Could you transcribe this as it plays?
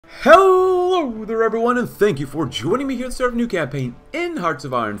Hello there everyone, and thank you for joining me here at the start of a new campaign in Hearts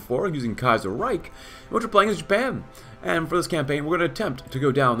of Iron 4 using Kaiserreich, in which we're playing as Japan. And for this campaign, we're going to attempt to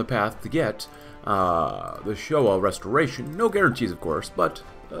go down the path to get the Shōwa restoration. No guarantees, of course, but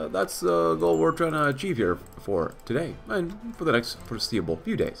that's the goal we're trying to achieve here for today and for the next foreseeable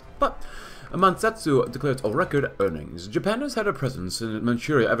few days. But Mansetsu declared its record earnings. Japan has had a presence in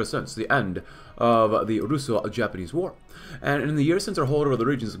Manchuria ever since the end of the Russo-Japanese War, and in the years since our hold over the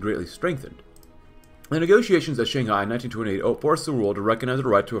region has greatly strengthened. The negotiations at Shanghai in 1928 forced the world to recognize the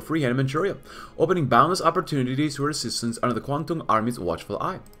right to a free hand in Manchuria, opening boundless opportunities for assistance under the Kwantung Army's watchful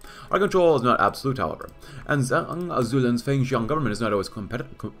eye. Our control is not absolute, however, and Zhang Zulin's Fengxiang government is not always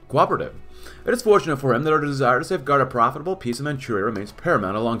cooperative. It is fortunate for him that our desire to safeguard a profitable peace in Manchuria remains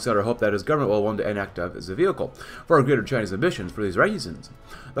paramount, alongside our hope that his government will one day enact as a vehicle for our greater Chinese ambitions for these reasons.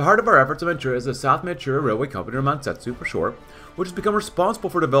 The heart of our efforts in Manchuria is the South Manchuria Railway Company, or Mansetsu for short, which has become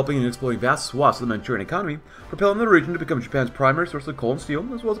responsible for developing and exploiting vast swaths of the Manchurian economy, propelling the region to become Japan's primary source of coal and steel,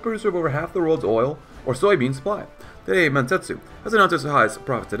 as well as a producer of over half the world's oil or soybean supply. Today, Mansetsu has announced its highest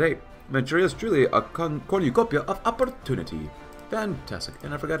profit to date. Manchuria is truly a cornucopia of opportunity. Fantastic.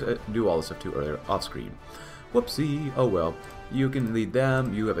 And I forgot to do all this stuff too earlier off screen. Whoopsie. Oh well. You can lead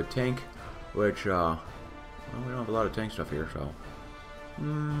them. You have a tank, which, well, we don't have a lot of tank stuff here, so.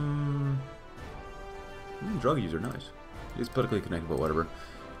 Drug user, nice. He's politically connected, but whatever.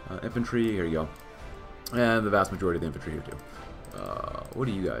 Infantry, here you go. And the vast majority of the infantry here too. What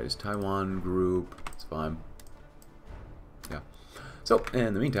are you guys? Taiwan group. It's fine. Yeah. So,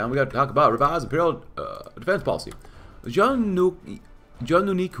 in the meantime, we got to talk about revised imperial defense policy. Januniku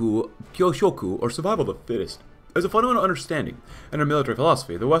Kyoshoku, or survival of the fittest, is a fundamental understanding. In our military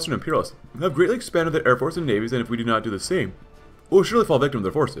philosophy, the Western imperialists have greatly expanded their air force and navies, and if we do not do the same, we will surely fall victim to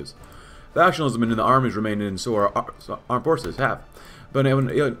their forces. Factionalism in the armies remain, and so our armed forces have been able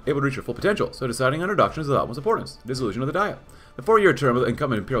to reach their full potential, so deciding on reduction is of the utmost importance. Dissolution of the Diet. The 4-year term of the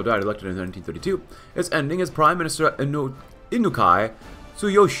incumbent imperial Diet, elected in 1932, is ending as Prime Minister Inukai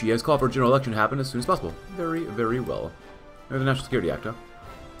Tsuyoshi has called for a general election to happen as soon as possible. Very, very well. There's the National Security Act, huh?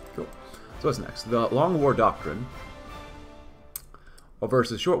 Cool. So what's next? The Long War Doctrine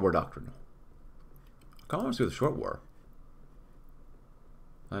versus Short War Doctrine. I kind of want to do the Short War.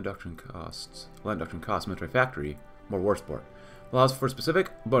 Land Doctrine costs. Land Doctrine costs military factory. More war sport. Allows for specific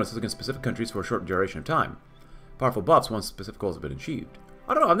bonuses against specific countries for a short duration of time. Powerful buffs once specific goals have been achieved.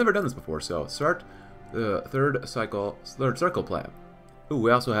 I don't know. I've never done this before. So start the third circle plan. Ooh, we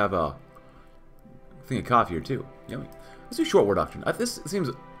also have a thing of coffee here too. Yummy. Let's do Short War Doctrine. This seems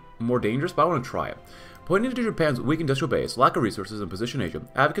more dangerous, but I want to try it. Pointing to Japan's weak industrial base, lack of resources, and position in Asia,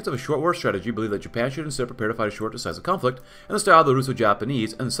 advocates of a short war strategy believe that Japan should instead prepare to fight a short, decisive conflict in the style of the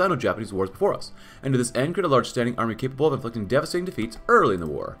Russo-Japanese and the Sino-Japanese wars before us, and to this end create a large standing army capable of inflicting devastating defeats early in the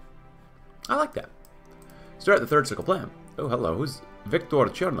war. I like that. Start the third circle plan. Oh, hello. Who's Viktor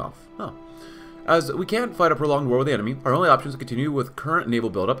Chernov? Huh. As we can't fight a prolonged war with the enemy, our only option is to continue with current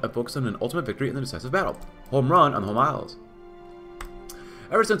naval buildup and focus on an ultimate victory in the decisive battle. Home run on the home isles.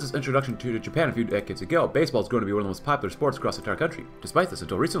 Ever since its introduction to Japan a few decades ago, baseball has grown to be one of the most popular sports across the entire country. Despite this,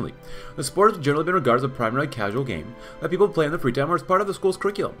 until recently, the sport has generally been regarded as a primarily casual game that people play in their free time or as part of the school's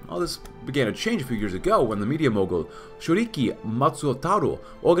curriculum. All this began to change a few years ago when the media mogul Shoriki Matsutaro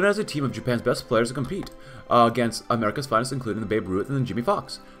organized a team of Japan's best players to compete against America's finest, including the Babe Ruth and then Jimmy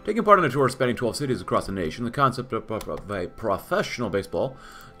Fox. Taking part in a tour spanning 12 cities across the nation, the concept of a professional baseball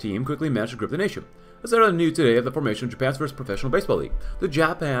team quickly managed to grip the nation. Let's start on the news today of the formation of Japan's first professional baseball league, the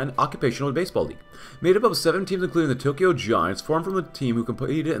Japan Occupational Baseball League. Made up of 7 teams including the Tokyo Giants, formed from the team who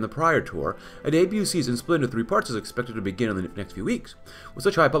competed in the prior tour, a debut season split into 3 parts is expected to begin in the next few weeks. With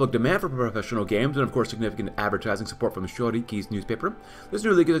such high public demand for professional games and of course significant advertising support from Shoriki's newspaper, this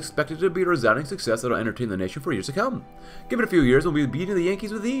new league is expected to be a resounding success that will entertain the nation for years to come. Give it a few years and we'll be beating the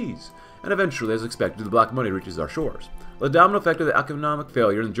Yankees with ease. And eventually, as expected, the black money reaches our shores. The domino effect of the economic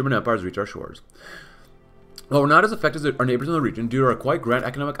failure in the German empires reach our shores. While we're not as affected as our neighbors in the region due to our quite grand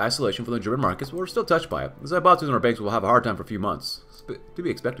economic isolation from the German markets, we're still touched by it. As Zaibatsus and our banks will have a hard time for a few months. To be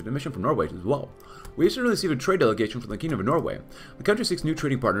expected, a mission from Norway as well. We recently received a trade delegation from the Kingdom of Norway. The country seeks new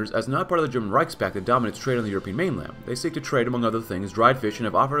trading partners as not part of the German Reichspakt that dominates trade on the European mainland. They seek to trade, among other things, dried fish and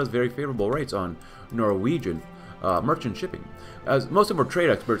have offered us very favorable rates on Norwegian merchant shipping. As most of our trade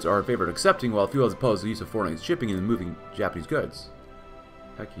experts are in favor of accepting, while few oppose the use of foreign shipping and moving Japanese goods.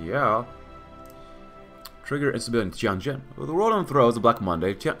 Heck yeah. Trigger instability in Tianjin. With the world on the throes of Black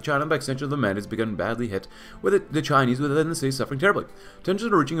Monday, China, by extension of the Med, has begun badly hit, with the Chinese within the city suffering terribly.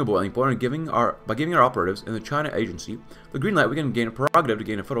 Tensions are reaching a boiling point, and by giving our operatives in the China Agency the green light, we can gain a prerogative to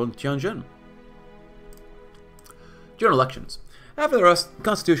gain a foothold in Tianjin. General elections. After the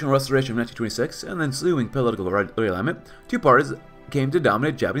constitutional restoration of 1926 and the ensuing political realignment, two parties came to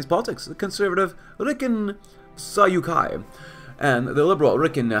dominate Japanese politics: the conservative Rikken Sayukai and the liberal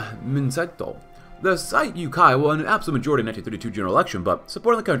Rikken Minseito. The Sayukai won an absolute majority in the 1932 general election, but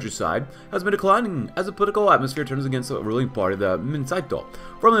support on the countryside has been declining as the political atmosphere turns against the ruling party. The Minseito,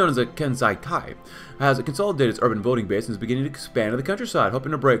 formerly known as the Kensai-kai, has consolidated its urban voting base and is beginning to expand to the countryside,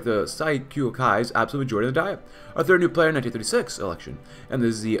 hoping to break the Sayukai's absolute majority in the Diet. A third new player in the 1936 election, and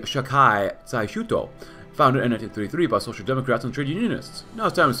this is the Shakai Saishuto, founded in 1933 by Social Democrats and trade unionists. Now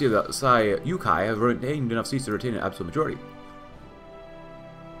it's time to see if the Sayukai have retained enough seats to retain an absolute majority.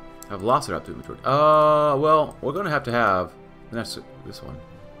 Have lost their absolute majority. Well, we're going to have this one.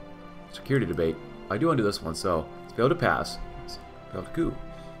 Security debate. I do want to do this one, so let's fail to pass. Let's fail to coup.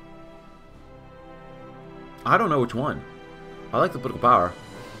 I don't know which one. I like the political power.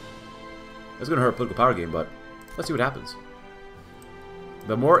 It's going to hurt political power game, but let's see what happens.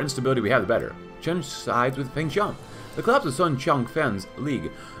 The more instability we have, the better. Chen sides with Feng Xiang. The collapse of Sun Changfen's League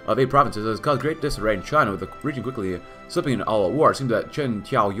of 8 provinces has caused great disarray in China, with the region quickly slipping into all-out war. It seems that Chen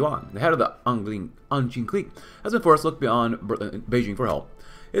Tiaoyuan, the head of the Anjing clique, has been forced to look beyond Beijing for help.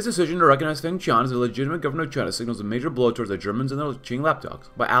 His decision to recognize Feng Xiang as a legitimate governor of China signals a major blow towards the Germans and the Qing lapdogs.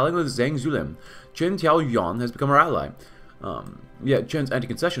 By allying with Zhang Zulim, Chen Tiaoyuan has become our ally. Yet Chen's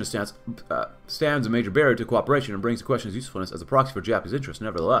anti-concessionist stance stands a major barrier to cooperation and brings to question his usefulness as a proxy for Japanese interests.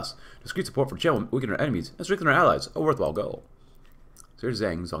 Nevertheless, discreet support for Chen will weaken our enemies and strengthen our allies. A worthwhile goal. So here's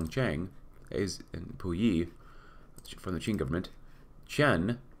Zhang Zongchang, and Puyi from the Qing government.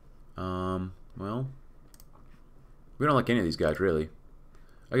 Chen, well, we don't like any of these guys, really.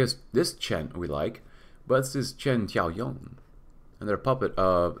 I guess this Chen we like, but this is Chen Tiaoyong, and they're a puppet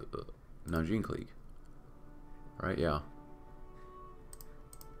of Nanjing clique. Right, yeah.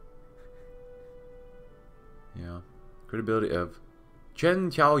 Yeah. Credibility of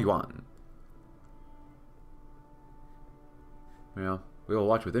Chen Tiaoyuan. Yeah, we will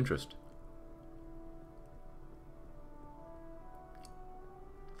watch with interest.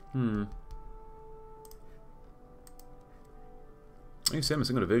 I think same a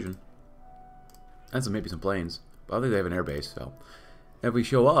single division. And maybe some planes. But I think they have an air base, so. And if we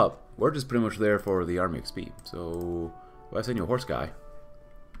show up, we're just pretty much there for the army XP. So, well, I send you a horse guy.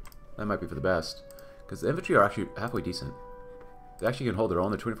 That might be for the best. Because the infantry are actually halfway decent. They actually can hold their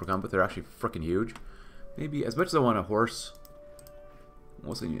own. They're 24 combat. They're actually freaking huge. Maybe, as much as I want a horse,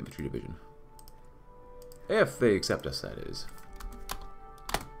 we'll send you infantry division. If they accept us, that is.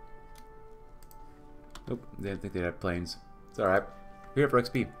 Nope, they didn't think they'd have planes. It's alright. Here for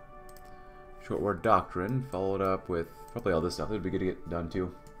XP. Short War Doctrine, followed up with probably all this stuff. It would be good to get done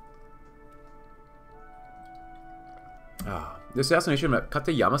too. The assassination of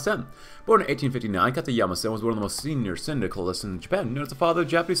Katayama-sen. Born in 1859, Katayama-sen was one of the most senior syndicalists in Japan, known as the father of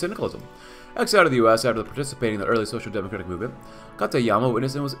Japanese syndicalism. Exiled to the U.S. after participating in the early social democratic movement, Katayama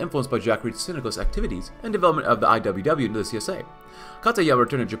witnessed and was influenced by Jack Reed's syndicalist activities and development of the IWW into the CSA. Katayama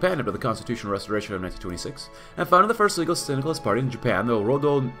returned to Japan after the constitutional restoration of 1926 and founded the first legal syndicalist party in Japan, the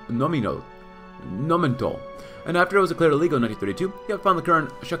Rodo Nomento. And after it was declared illegal in 1932, he helped found the current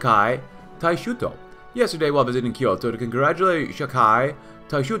Shakai Taishuto. Yesterday, while visiting Kyoto to congratulate Shakai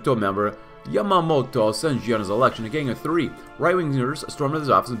Taishuto member Yamamoto Senji on his election, a gang of 3 right-wingers stormed his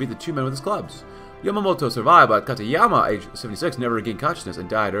office and beat the 2 men with his clubs. Yamamoto survived, but Katayama, age 76, never regained consciousness and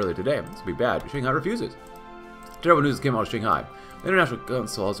died earlier today. This would be bad. Shanghai refuses. Terrible news came out of Shanghai. The International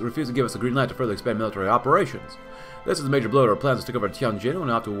Council has refused to give us a green light to further expand military operations. This is a major blow to our plans to take over Tianjin, and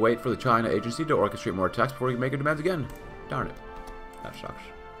we'll have to wait for the China agency to orchestrate more attacks before we can make our demands again. Darn it. That sucks.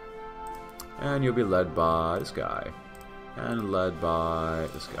 And you'll be led by this guy. And led by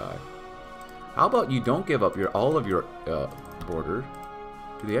this guy. How about you don't give up all of your border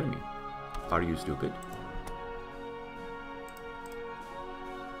to the enemy? Are you stupid?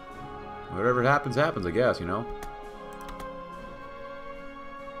 Whatever happens, happens, I guess, you know?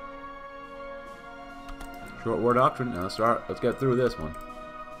 Short War Doctrine. Now let's get through this one.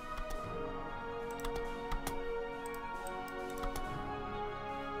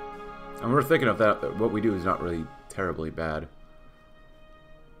 And we're thinking of that, what we do is not really terribly bad.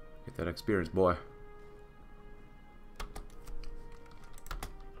 Get that experience, boy.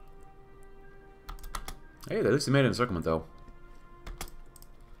 Hey, at least they made an encirclement, though.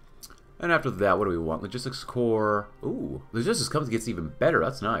 And after that, what do we want? Logistics core. Ooh, logistics comes gets even better.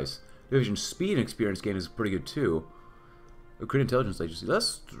 That's nice. Division speed and experience gain is pretty good, too. Recruit intelligence agency.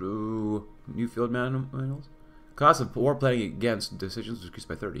 That's through new field manuals. Cost of war planning against decisions was increased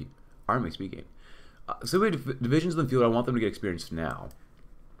by 30. Army speed gain. So we have divisions in the field. I want them to get experience now.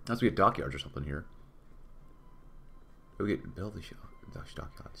 That's we have dockyards or something here. We get build the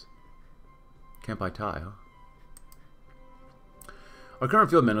stockyards. Can't buy Thai, huh? Our current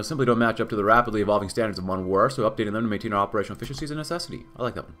field menus simply don't match up to the rapidly evolving standards of modern war, so updating them to maintain our operational efficiency is a necessity. I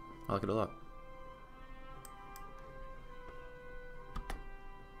like that one. I like it a lot.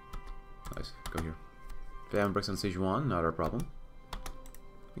 Nice. Go here. Famine bricks on Sichuan, not our problem.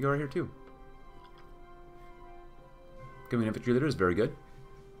 You go right here too. Give me an infantry leader is very good.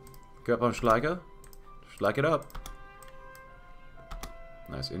 Go up on Schlager. Schlag it up.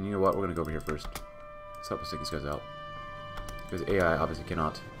 Nice. And you know what? We're gonna go over here first. Let's help us take these guys out. Because AI obviously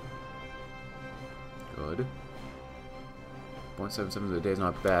cannot. Good. 0.77 a day is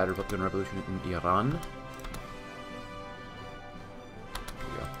not bad. Republican Revolution in Iran.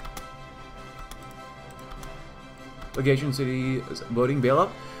 Legation City voting bailout.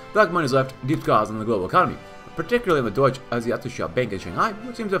 Black money has left deep scars in the global economy, particularly in the Deutsche Asiatische Bank in Shanghai,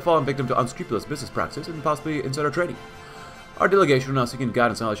 which seems to have fallen victim to unscrupulous business practices and possibly insider trading. Our delegation will now seeking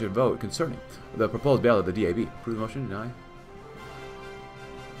guidance on how they should vote concerning the proposed bailout of the DAB. Approve the motion? Deny?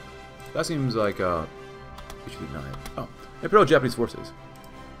 That seems like, we should deny it. Oh. Imperial Japanese forces.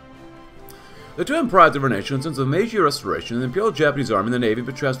 The twin prides of our nation, since the Meiji Restoration, the Imperial Japanese Army and the Navy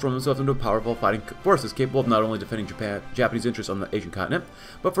have transformed themselves into powerful fighting forces capable of not only defending Japanese interests on the Asian continent,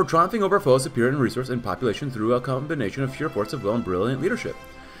 but for triumphing over foes superior in resource and population through a combination of sheer force of will and brilliant leadership.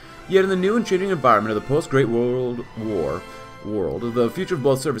 Yet in the new and changing environment of the post-Great World War, the future of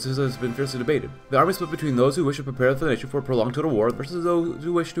both services has been fiercely debated. The army split between those who wish to prepare the nation for a prolonged total war versus those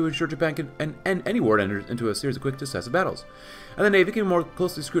who wish to ensure Japan can end any war and enter into a series of quick, decisive battles. And the Navy can more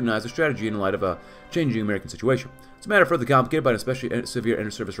closely scrutinize the strategy in light of a changing American situation. It's a matter further complicated by an especially severe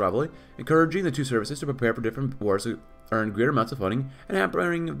inter-service rivalry, encouraging the two services to prepare for different wars to earn greater amounts of funding, and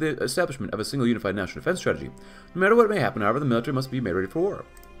hampering the establishment of a single unified national defense strategy. No matter what may happen, however, the military must be made ready for war.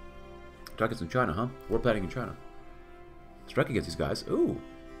 Targets in China, huh? War planning in China. Strike against these guys. Ooh.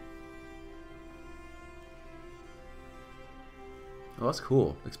 Oh, that's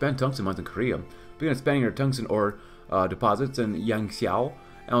cool. Expand tungsten mines in Korea. Begin expanding our tungsten ore deposits in Yangxiao,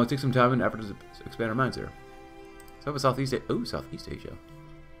 and it'll take some time and effort to expand our mines there. So about Southeast Asia. Ooh, Southeast Asia.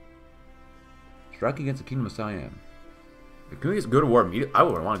 Strike against the Kingdom of Siam. Can we just go to war immediately? I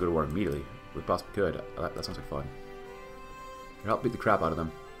would want to go to war immediately. If we possibly could. That sounds like fun. Help beat the crap out of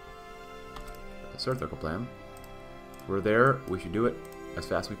them. The third circle plan. We're there. We should do it as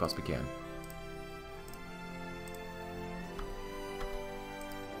fast as we possibly can.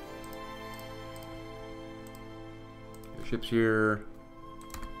 The ships here.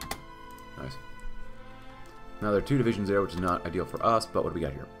 Nice. Now there are 2 divisions there, which is not ideal for us, but what do we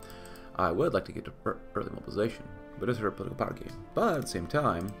got here? I would like to get to early mobilization, but it's a political power game. But at the same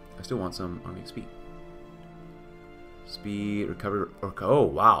time, I still want some army speed. Speed, recovery, oh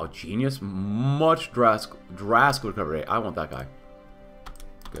wow, genius, much drastic recovery. I want that guy.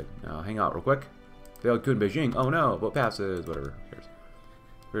 Good. Now hang out real quick. Failed coup in Beijing. Oh no, vote passes, whatever. Who cares?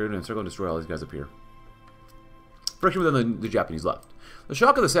 We're going to encircle and destroy all these guys up here. Friction within the Japanese left. The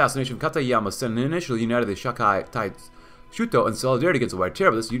shock of the assassination of Katayama sent an initially united the Shakai Shuto in solidarity against the White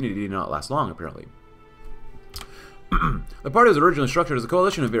Terror, but this unity did not last long, apparently. The party was originally structured as a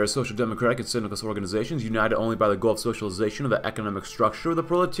coalition of various social democratic and syndicalist organizations united only by the goal of socialization of the economic structure of the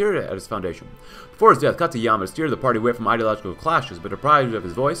proletariat at its foundation. Before his death, Katayama steered the party away from ideological clashes, but deprived of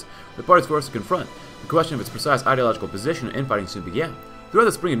his voice, the party was forced to confront. The question of its precise ideological position and infighting soon began. Throughout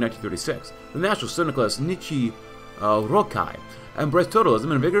the spring of 1936, the national syndicalist Nichi Rokai embraced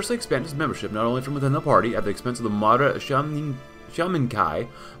totalism and vigorously expanded its membership not only from within the party at the expense of the moderate Shaminkai,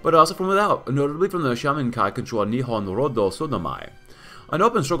 but also from without, notably from the Shaminkai-controlled Nihon Rodo Sodomai. An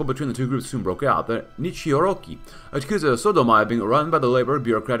open struggle between the two groups soon broke out. The Nichioroki accused the Sodomai of being run by the labor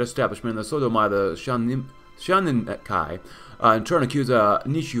bureaucrat establishment, and the Sodomai, the Shaninkai, in turn accused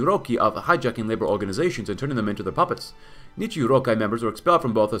Nichiroki of hijacking labor organizations and turning them into their puppets. Nichirokai members were expelled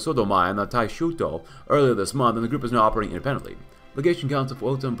from both the Sodomai and the Taishuto earlier this month, and the group is now operating independently. Legation Council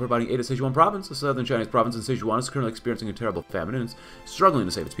focused on providing aid to Sichuan province. The southern Chinese province in Sichuan is currently experiencing a terrible famine and is struggling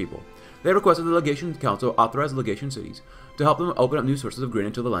to save its people. They requested the Legation Council authorize legation cities to help them open up new sources of grain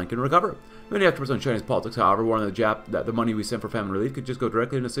until the land can recover. Many experts on Chinese politics, however, warn the Jap that the money we send for famine relief could just go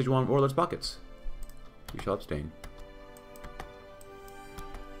directly into Sichuan warlords' pockets. We shall abstain.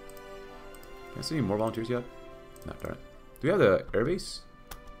 Can I see any more volunteers yet? No, darn it. Do we have the airbase?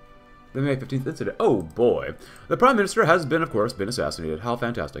 The May 15th incident. Oh boy. The Prime Minister has been, of course, assassinated. How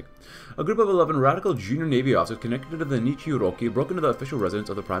fantastic. A group of 11 radical junior Navy officers connected to the Nichiroki broke into the official residence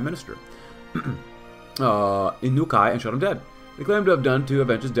of the Prime Minister in Nukai and shot him dead. They claim to have done to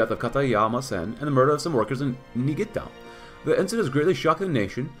avenge his death of Katayama-sen and the murder of some workers in Nigita. The incident has greatly shocked the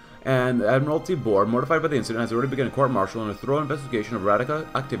nation And the Admiralty Board, mortified by the incident, has already begun a court-martial and a thorough investigation of radical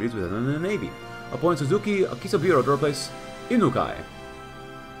activities within the Navy. Appoint Suzuki Kisaburo to replace Inukai.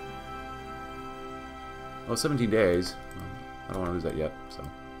 Well, 17 days. I don't want to lose that yet, so.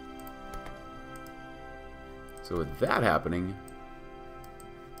 So with that happening,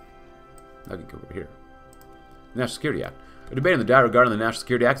 I can go over here. National Security Act. A debate in the Diet regarding the National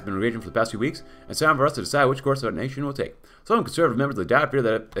Security Act has been raging for the past few weeks, and it's time for us to decide which course our nation will take. Some conservative members of the Diet fear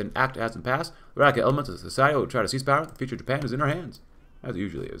that if an act hasn't passed, the radical elements of society will try to seize power. The future of Japan is in our hands, as it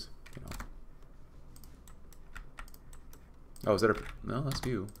usually is. You know. Oh, is that a... No, that's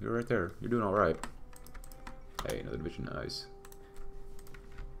you. You're right there. You're doing all right. Hey, another division. Nice.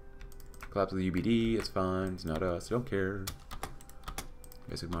 Collapse of the UBD. It's fine. It's not us. Don't care.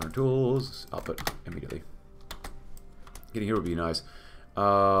 Basic modern tools. Output immediately. Getting here would be nice.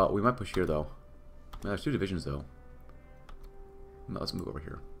 We might push here, though. There's 2 divisions, though. No, let's move over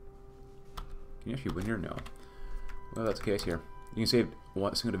here. Can you actually win here? No. Well, that's the case here. You can save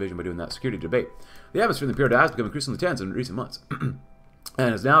one single division by doing that. Security debate. The atmosphere in the Imperial Diet has become increasingly tense in recent months, and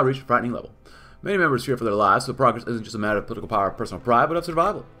has now reached a frightening level. Many members fear for their lives, so progress isn't just a matter of political power or personal pride, but of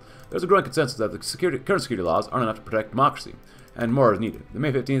survival. There's a growing consensus that the current security laws aren't enough to protect democracy, and more is needed. The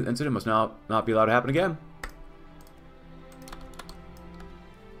May 15th incident must now not be allowed to happen again.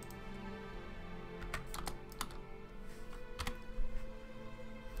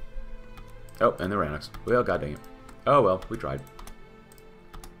 Oh, and they're annexed. Well, god dang it. Oh well, we tried.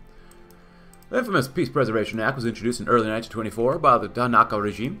 The infamous Peace Preservation Act was introduced in early 1924 by the Tanaka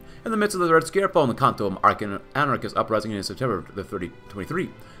regime in the midst of the Red Scare following the Kanto anarchist uprising in September of 1923,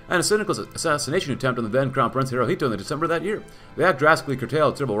 and a cynical assassination attempt on the then Crown Prince Hirohito in December of that year. The act drastically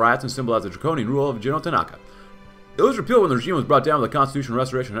curtailed civil rights and symbolized the draconian rule of General Tanaka. It was repealed when the regime was brought down with the constitutional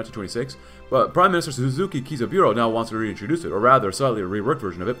restoration in 1926, but Prime Minister Suzuki Kisaburo now wants to reintroduce it, or rather a slightly reworked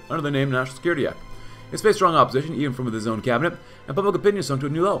version of it, under the name National Security Act. It's faced strong opposition, even from within his own cabinet, and public opinion sunk to a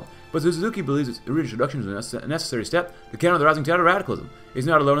new low. But Suzuki believes its reintroduction is a necessary step to counter the rising tide of radicalism. He's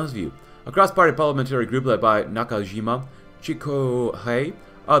not alone in his view. A cross-party parliamentary group led by Nakajima Chikohei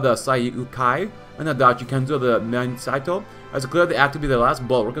of the Sai-Ukai and Adachi Kenzo of the Mansaito has declared the act to be the last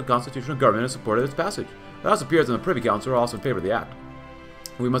bulwark of constitutional government and supported its passage. The House of Peers and the Privy Council are also in favor of the act.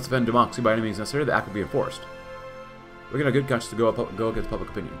 We must defend democracy by any means necessary. The act will be enforced. We're going to have good conscience to go against public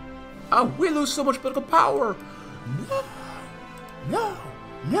opinion. Oh, we lose so much political power! No! No!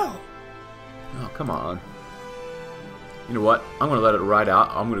 No! Oh, come on. You know what? I'm going to let it ride out.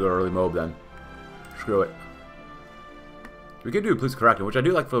 I'm going to go to early mode then. Screw it. We could do police correcting, which I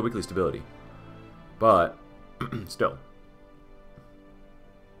do like for weekly stability. But, still.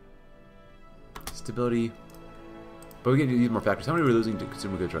 Stability. But we can use more factors. How many are we losing to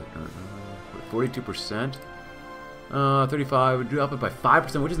consumer goods right now? 42%. 35. We drop it by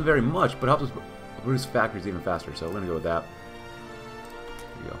 5%, which isn't very much, but helps us produce factories even faster. So we're going to go with that.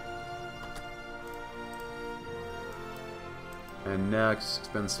 There you go. And next,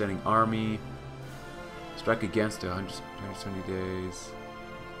 expend the standing army. Strike against 170 days.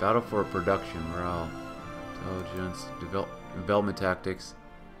 Battle for production, morale, intelligence, development tactics.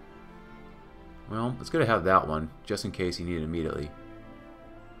 Well, it's good to have that one, just in case you need it immediately.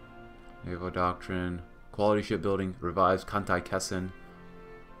 Naval doctrine, quality shipbuilding, revives Kantai Kessen.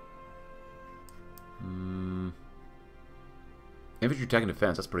 Infantry tech and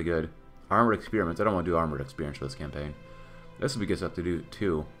defense, that's pretty good. Armored experiments, I don't want to do armored experiments for this campaign. This will be good stuff to do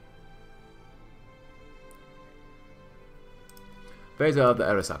too. Phase out of the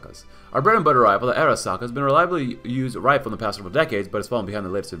Arasakas. Our bread and butter rifle, the Arasaka, has been a reliably used rifle in the past several decades, but has fallen behind the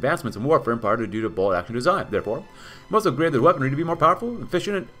latest advancements in warfare in part due to bolt action design. Therefore, we must upgrade their weaponry to be more powerful,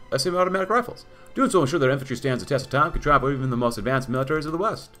 efficient, and semi-automatic rifles. Doing so will ensure that our infantry stands the test of time, can travel even the most advanced militaries of the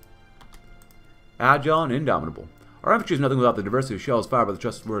West. Agile and indomitable. Our infantry is nothing without the diversity of shells fired by the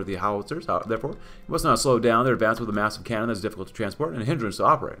trustworthy howitzers. Therefore, we must not slow down their advance with a massive cannon that is difficult to transport and a hindrance to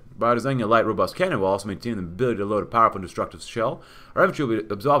operate. By designing a light, robust cannon while also maintaining the ability to load a powerful and destructive shell, our infantry will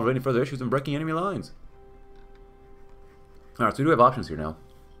be absolved of any further issues in breaking enemy lines. Alright, so we do have options here now.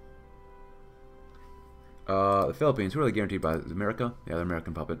 The Philippines, really guaranteed by America? Yeah, the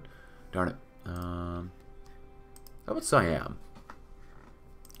American puppet. Darn it. How about Siam?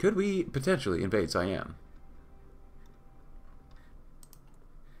 Could we potentially invade Siam?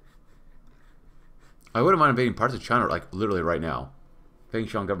 I wouldn't mind invading parts of China, like, literally right now. Paying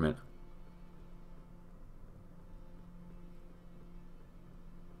Sean government.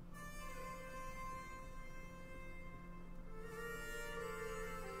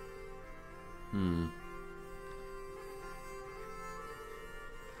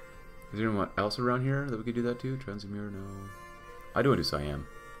 Is there anyone else around here that we could do that to? Transamur, no. I do want to do Siam.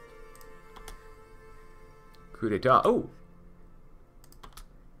 Coup d'etat. Oh!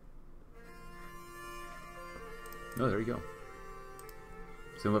 Oh, there you go.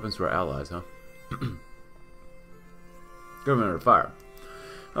 Send weapons to our allies, huh? Government under fire.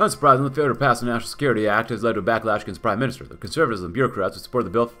 Unsurprisingly, the failure to pass the National Security Act has led to a backlash against the Prime Minister. The conservatives and bureaucrats who support the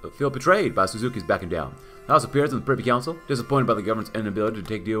bill feel betrayed by Suzuki's backing down. The House of Peers and the Privy Council, disappointed by the government's inability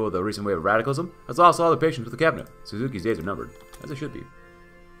to deal with the recent wave of radicalism, has lost all their patience with the cabinet. Suzuki's days are numbered, as they should be.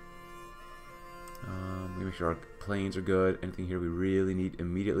 Let me make sure our planes are good. Anything here we really need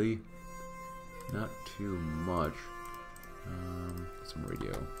immediately? Not too much. Some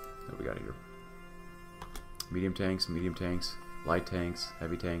radio. What we got here? Medium tanks, light tanks,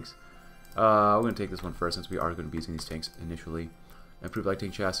 heavy tanks. We're going to take this one first since we are going to be using these tanks initially. Improved light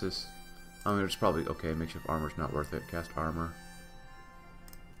tank chassis. I mean, it's probably okay. Makeshift armor's not worth it. Cast armor.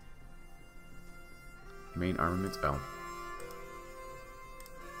 Main armaments. Oh.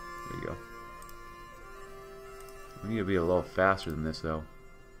 There you go. We need to be a little faster than this, though.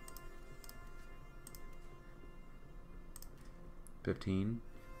 15.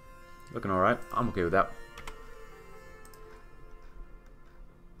 Looking alright. I'm okay with that.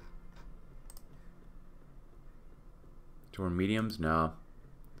 Torn mediums? No.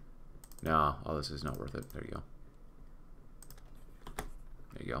 No. All this is not worth it. There you go.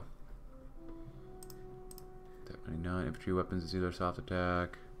 There you go. 99. Infantry weapons is either soft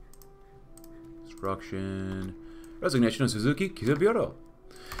attack. Destruction. Resignation of Suzuki Kizaburo.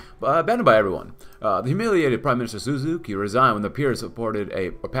 Abandoned by everyone. The humiliated Prime Minister Suzuki resigned when the peers supported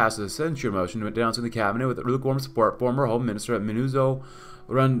or passed a censure motion denouncing the cabinet with lukewarm support. Former Home Minister Minuzo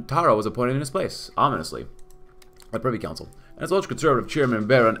Rentaro was appointed in his place, ominously. The Privy Council and its ultra-conservative chairman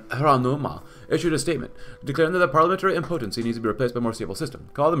Baron Hiranuma issued a statement declaring that the parliamentary impotency needs to be replaced by a more stable system,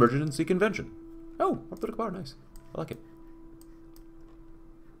 called the Emergency Convention. Oh, more political power, nice. I like it.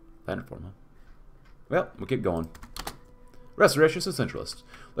 Planet form, huh? Well, we'll keep going. Restorationists and Centralists.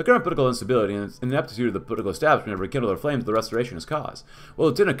 The current political instability and ineptitude of the political establishment have rekindled the flames of the Restorationist cause. While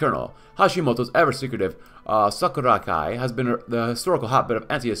Lieutenant Colonel Hashimoto's ever-secretive Sakurakai has been the historical hotbed of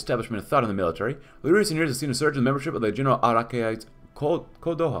anti-establishment thought in the military, the recent years have seen a surge in the membership of the General Arakai's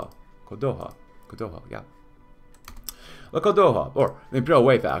Kodoha, yeah. The Kodoha, or the Imperial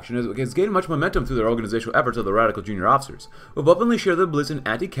Way faction, has gained much momentum through their organizational efforts of the radical junior officers, who have openly shared their beliefs in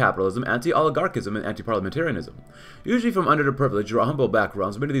anti-capitalism, anti-oligarchism, and anti-parliamentarianism. Usually from underprivileged or humble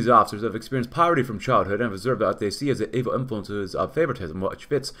backgrounds, many of these officers have experienced poverty from childhood and have observed what they see as the evil influences of favoritism, which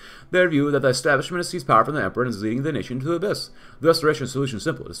fits their view that the establishment has seized power from the emperor and is leading the nation into the abyss. The restoration solution is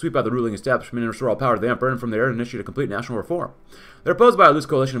simple: to sweep out the ruling establishment and restore all power to the emperor, and from there initiate a complete national reform. They're opposed by a loose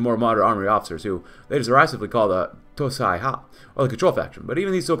coalition of more moderate army officers who they derisively call the Tosai Ha, or the Control Faction, but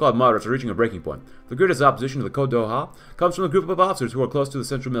even these so-called moderates are reaching a breaking point. The greatest opposition to the Kodoha comes from a group of officers who are close to the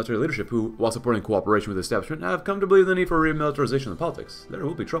central military leadership who, while supporting cooperation with the establishment, have come to believe the need for remilitarization of politics. There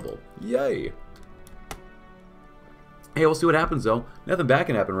will be trouble. Yay! Hey, we'll see what happens, though. Nothing bad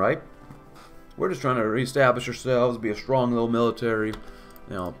can happen, right? We're just trying to reestablish ourselves, be a strong little military,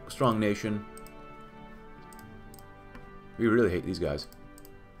 strong nation. We really hate these guys.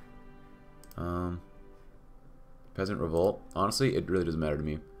 Peasant revolt. Honestly, it really doesn't matter to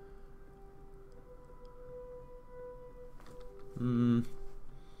me.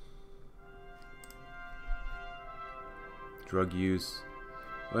 Drug use.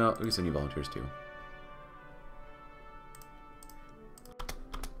 Well, I guess I need volunteers too.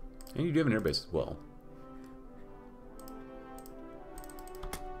 And you do have an airbase as well.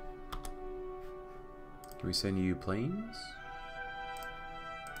 Can we send you planes?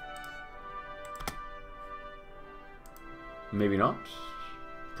 Maybe not.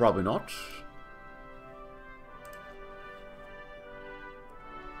 Probably not.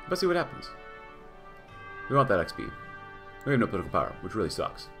 Let's see what happens. We want that XP. We have no political power, which really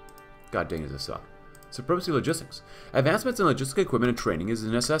sucks. God dang, does this suck. Supremacy logistics. Advancements in logistic equipment and training is a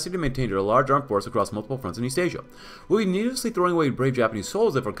necessity to maintain a large armed force across multiple fronts in East Asia. We'll be needlessly throwing away brave Japanese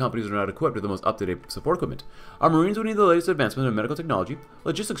souls if our companies are not equipped with the most up-to-date support equipment. Our Marines will need the latest advancement in medical technology,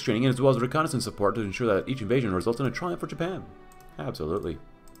 logistics training, as well as reconnaissance support to ensure that each invasion results in a triumph for Japan. Absolutely.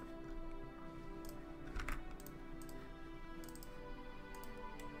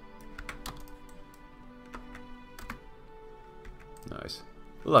 Nice.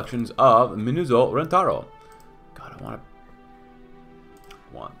 Elections of Minuzo Rentaro. God, I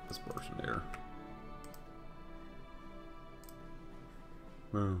want this person here.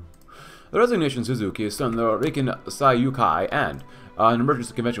 The resignation of Suzuki, his son, the Riken Sayukai, and an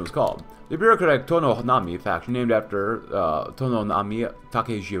emergency convention was called. The bureaucratic Tono-nami faction, named after Tono-nami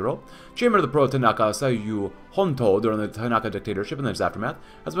Takejiro, chairman of the pro-Tanaka Seiyu Honto during the Tanaka dictatorship and its aftermath,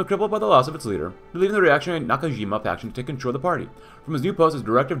 has been crippled by the loss of its leader, leaving the reactionary Nakajima faction to take control of the party. From his new post as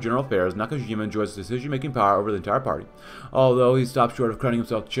Director of General Affairs, Nakajima enjoys decision-making power over the entire party. Although he stopped short of crowning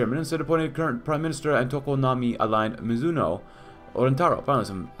himself chairman, instead appointed current Prime Minister and Tokonami aligned Mizuno Orentaro. Finally,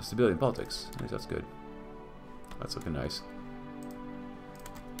 some stability in politics. At least that's good. That's looking nice.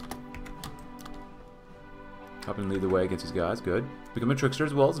 Helping lead the way against these guys. Good. Becoming a trickster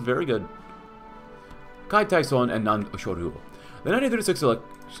as well. It's very good. Kai Taison and Nan Shoru. The 1936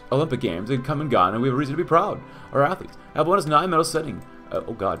 Olympic Games had come and gone, and we have a reason to be proud. Our athletes have won us 9 medals, setting,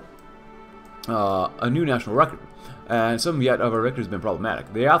 oh god, a new national record. And some yet of our record has been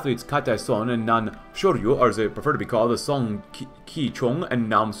problematic. The athletes Kai Taison and Nan Shoryu, or as they prefer to be called, the Song Ki Chong and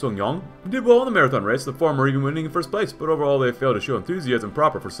Nam Song Yong, did well in the marathon race, the former even winning in first place, but overall they failed to show enthusiasm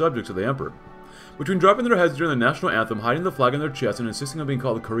proper for subjects of the emperor. Between dropping their heads during the national anthem, hiding the flag on their chest, and insisting on being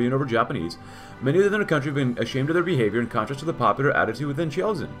called Korean over Japanese, many within the country have been ashamed of their behavior in contrast to the popular attitude within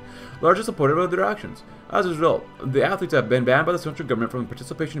Cheongsam, largely supportive of their actions. As a result, the athletes have been banned by the central government from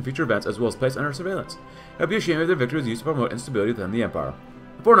participation in future events, as well as placed under surveillance. It would be a shame if their victory was used to promote instability within the empire.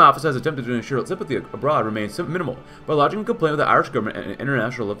 The Foreign Office has attempted to ensure that sympathy abroad remains minimal by lodging a complaint with the Irish government and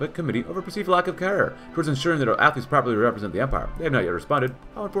International Olympic Committee over perceived lack of care towards ensuring that our athletes properly represent the empire. They have not yet responded.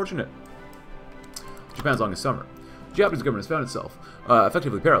 How unfortunate. Japan's longest summer. The Japanese government has found itself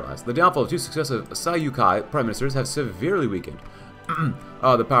effectively paralyzed. The downfall of 2 successive Saiyukai prime ministers have severely weakened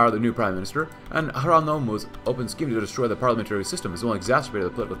the power of the new prime minister, and Haranomu's open scheme to destroy the parliamentary system has only exacerbated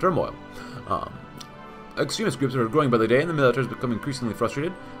the political turmoil. Extremist groups are growing by the day, and the military has become increasingly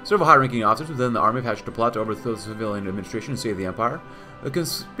frustrated. Several high-ranking officers within the army have hatched a plot to overthrow the civilian administration and save the empire. The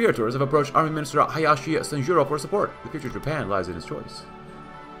conspirators have approached Army Minister Hayashi Sanjuro for support. The future of Japan lies in his choice.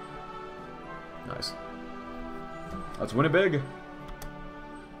 Nice. Let's win it big.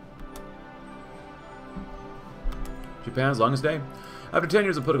 Japan's longest day. After 10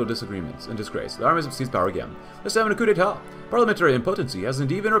 years of political disagreements and disgrace, the armies have seized power again. This time in a coup d'etat. Parliamentary impotency has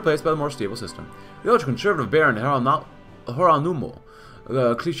indeed been replaced by the more stable system. The ultra-conservative Baron Haranumo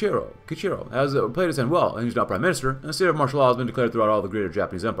Kichiro has played his hand well, and he's now prime minister, and a state of martial law has been declared throughout all the greater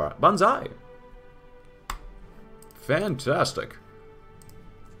Japanese empire. Banzai! Fantastic.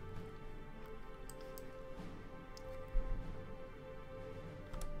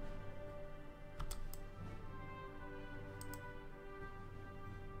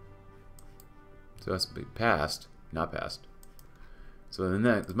 So that's passed, not passed. So then,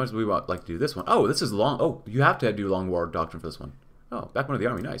 as much as we would like to do this one, oh, this is long. Oh, you have to do long war doctrine for this one. Oh, backbone of the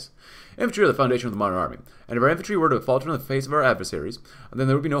army, nice. Infantry are the foundation of the modern army, and if our infantry were to falter in the face of our adversaries, then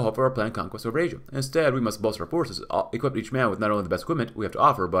there would be no hope for our planned conquest over Asia. Instead, we must bolster our forces, equip each man with not only the best equipment we have to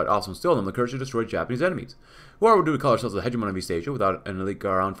offer, but also instill in them the courage to destroy Japanese enemies. Who do we call ourselves the hegemon of East Asia without an elite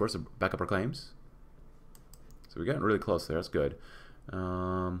ground force to back up our claims? So we're getting really close there. That's good.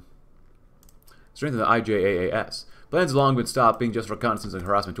 Strengthen the IJAAS. Plans have long been stopped being just reconnaissance and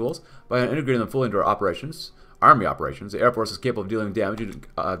harassment tools. By integrating them fully into our operations, army operations, the Air Force is capable of dealing with damage and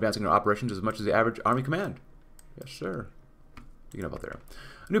advancing our operations as much as the average army command. Yes, sir. You know about there.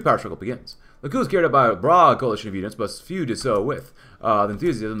 A new power struggle begins. The coup is carried out by a broad coalition of units, but few did so with the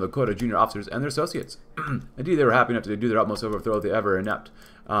enthusiasm of the quota junior officers and their associates. Indeed, they were happy enough to do their utmost to overthrow the ever-inept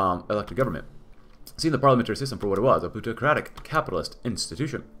elected government, seeing the parliamentary system for what it was, a plutocratic capitalist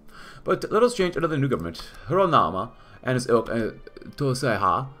institution. But little has changed under the new government. Hironama and his ilk,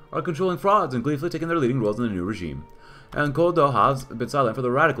 Toseiha, are controlling frauds and gleefully taking their leading roles in the new regime. And Kodo has been silent for the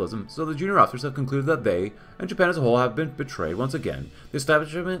radicalism, so the junior officers have concluded that they, and Japan as a whole, have been betrayed once again. The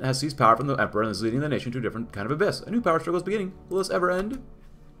establishment has seized power from the emperor and is leading the nation to a different kind of abyss. A new power struggle is beginning. Will this ever end?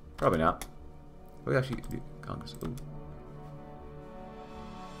 Probably not. We actually do Congress. Ooh.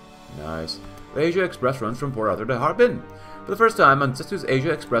 Nice. The Asia Express runs from Port Arthur to Harbin. For the first time, Mansetsu's Asia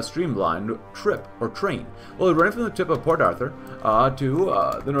Express streamlined trip, or train, will be running from the tip of Port Arthur to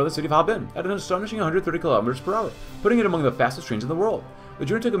the northern city of Harbin at an astonishing 130 kilometers per hour, putting it among the fastest trains in the world. The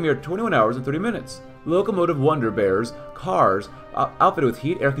journey took a mere 21 hours and 30 minutes. The locomotive wonder bears cars outfitted with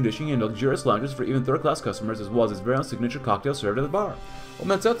heat, air conditioning, and luxurious lounges for even third-class customers, as well as its very own signature cocktail served at the bar.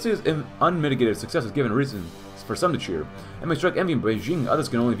 While Mansetsu's unmitigated success has given reason for some to cheer, and may strike envy in Beijing, others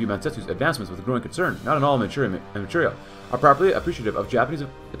can only view Mansetsu's advancements with growing concern. Not in all material are properly appreciative of Japanese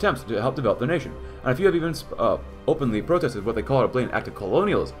attempts to help develop their nation, and a few have even openly protested what they call a blatant act of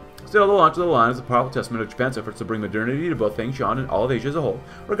colonialism. Still, the launch of the line is a powerful testament of Japan's efforts to bring modernity to both Fengshan and all of Asia as a whole,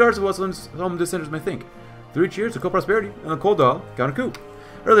 regardless of what some dissenters may think. 3 cheers to co-prosperity and the Kodo counter coup.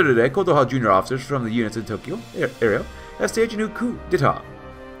 Earlier today, Kodoha junior officers from the units in Tokyo area has staged a new coup d'etat.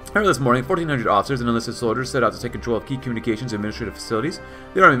 Early this morning, 1,400 officers and enlisted soldiers set out to take control of key communications and administrative facilities,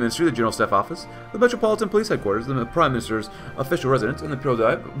 the Army Ministry, the General Staff Office, the Metropolitan Police Headquarters, the Prime Minister's official residence, and the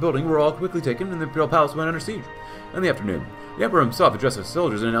Imperial building were all quickly taken, and the Imperial Palace went under siege. In the afternoon, the Emperor himself addressed the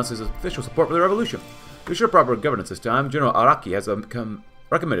soldiers and announced his official support for the revolution. To ensure proper governance this time, General Araki has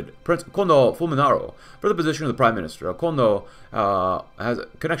recommended Prince Kondo Fulminaro for the position of the Prime Minister. Kondo has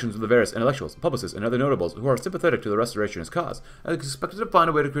connections with the various intellectuals, publicists, and other notables who are sympathetic to the restorationist cause, and is expected to find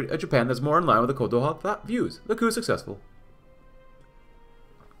a way to create a Japan that's more in line with the Kondo views. The coup is successful.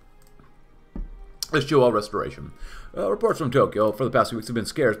 The Shōwa restoration. Reports from Tokyo for the past few weeks have been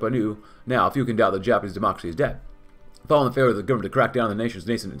scarce, but now few can doubt that Japanese democracy is dead. Following the failure of the government to crack down on the nation's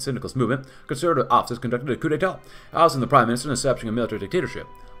nascent syndicalist movement, conservative officers conducted a coup d'etat, ousting the prime minister and establishing a military dictatorship.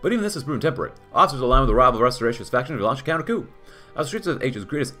 But even this has proven temporary. Officers aligned with the rival restorationist faction to launch a counter-coup. As the streets of Asia's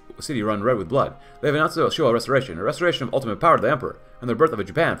greatest city run red with blood, they have announced the Shōwa restoration, a restoration of ultimate power to the emperor, and the birth of a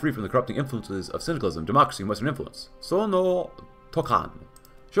Japan free from the corrupting influences of syndicalism, democracy, and Western influence. So no Tokan.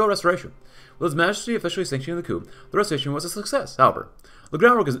 Shōwa restoration. With His Majesty officially sanctioning the coup, the restoration was a success, however. The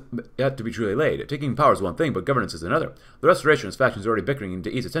groundwork is yet to be truly laid. Taking power is one thing, but governance is another. The restorationist factions are already bickering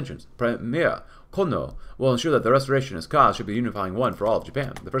to ease tensions. Premier Kono will ensure that the restorationist cause should be a unifying one for all of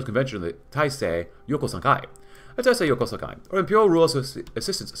Japan. The first convention of the Taisei Yokosankai. A Taisei Yokosankai, or Imperial Rule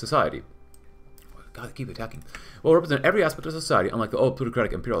Assistance Society. God, they keep attacking. Will represent every aspect of society, unlike the old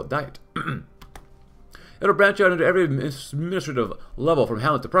plutocratic imperial diet. It'll branch out into every administrative level from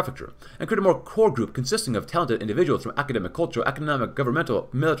hamlet to prefecture, and create a more core group consisting of talented individuals from academic, cultural, economic, governmental,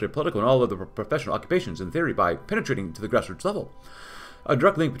 military, political, and all other professional occupations in theory by penetrating to the grassroots level. A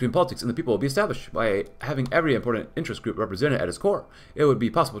direct link between politics and the people will be established by having every important interest group represented at its core. It would be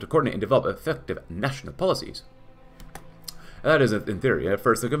possible to coordinate and develop effective national policies. That is in theory. At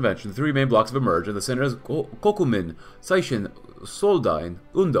first, the convention, the three main blocks have emerged, and the center is Kokumin, Saishin, Soldain,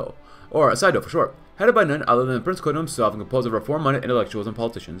 Undo, or Saido for short. Headed by none other than Prince Kono himself and composed of reform-minded intellectuals and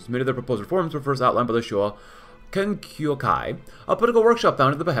politicians, many of their proposed reforms were first outlined by the Shōwa Kenkyokai, a political workshop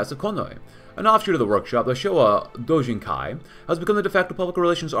founded at the behest of Konoe. An offshoot of the workshop, the Shōwa Dojinkai has become the de facto public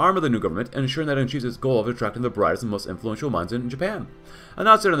relations arm of the new government, and ensuring that it achieves its goal of attracting the brightest and most influential minds in Japan. An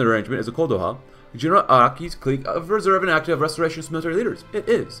outsider in the arrangement is the Kodoha, General Araki's clique of reserve and active restorationist military leaders. It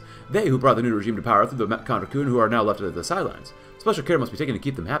is they who brought the new regime to power through the counter-coup and who are now left at the sidelines. Special care must be taken to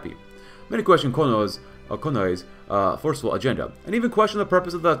keep them happy. Many question Konoe's forceful agenda, and even question the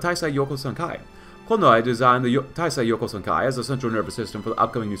purpose of the Taisei Yokosankai. Konoe designed the Taisei Yokosankai as a central nervous system for the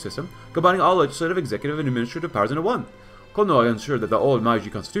upcoming new system, combining all legislative, executive, and administrative powers into one. Konoe ensured that the old Meiji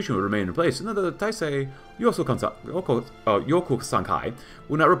constitution would remain in place, and that the Taisei Yokosankai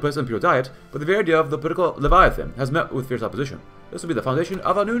would not replace the imperial diet, but the very idea of the political leviathan has met with fierce opposition. This will be the foundation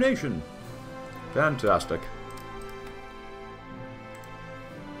of a new nation. Fantastic.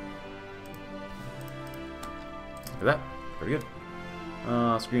 Look at that. Pretty good.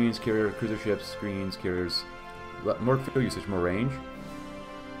 Screens, carrier, cruiser ships, screens, carriers. More fuel usage, more range.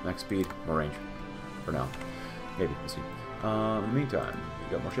 Max speed, more range. For now. Maybe. We'll see. In the meantime,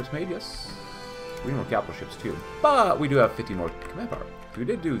 we got more ships made, yes. We need more capital ships too. But we do have 50 more command power. We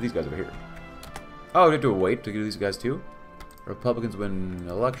did do these guys over here. Oh, we have to wait to do these guys too? Republicans win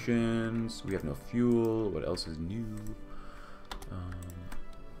elections. We have no fuel. What else is new?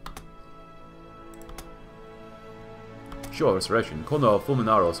 Shōwa restoration. Kono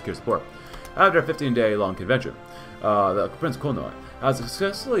Fulminaro secures support. After a 15-day-long convention, the Prince Kono has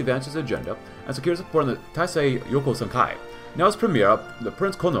successfully advanced his agenda and secured support in the Taisei Yokosankai. Now as premier, the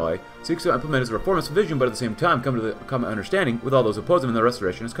Prince Konoe seeks to implement his reformist vision, but at the same time come to the common understanding with all those who oppose him in the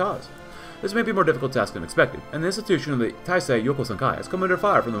restorationist cause. This may be a more difficult task than expected, and the institution of the Taisei Yokosankai has come under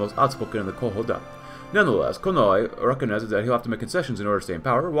fire from the most outspoken in the Kohoda. Nonetheless, Konoe recognizes that he'll have to make concessions in order to stay in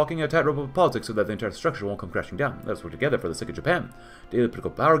power, walking a tightrope of politics so that the entire structure won't come crashing down. Let us work together for the sake of Japan. Daily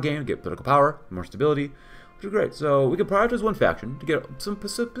political power gain, get political power, more stability, which is great. So we can prioritize one faction to get some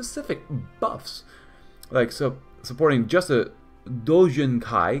specific buffs, like supporting just a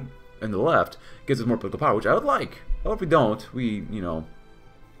Dojinkai in the left gives us more political power, which I would like. Or if we don't, we'd be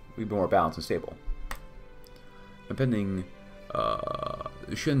more balanced and stable. Impending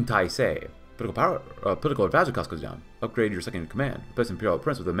Shin Taisei. Political advisor cost goes down. Upgrade your second in command. Replace Imperial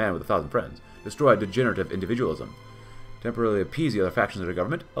Prince with a man with 1,000 friends. Destroy degenerative individualism. Temporarily appease the other factions of the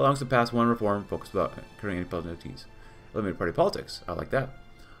government. Allows to pass one reform focused without incurring any penalties. Eliminate party politics. I like that.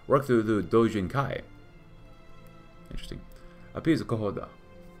 Work through the Dojinkai. Interesting. Appease the Kohoda.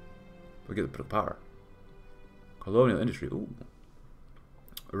 We get the political power. Colonial industry. Ooh.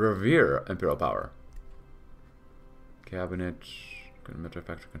 Revere imperial power. Cabinet. Military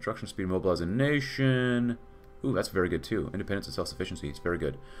factory construction speed, mobilize a nation. Ooh, that's very good too. Independence and self-sufficiency. It's very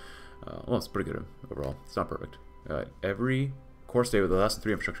good. Well, it's pretty good overall. It's not perfect. Alright, every core state with the less than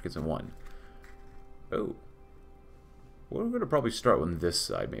 3 infrastructure gets in 1. Oh. We're going to probably start on this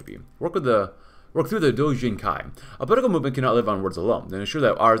side, maybe. Work through the Dojin Kai. A political movement cannot live on words alone. To ensure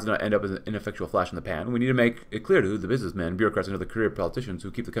that ours does not end up as an ineffectual flash in the pan, we need to make it clear to the businessmen, bureaucrats, and other career politicians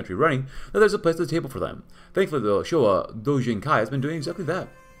who keep the country running that there's a place at the table for them. Thankfully, the Shōwa Dojin Kai has been doing exactly that.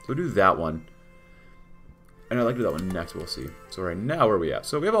 So we'll do that one. And I'd like to do that one next, we'll see. So right now, where are we at?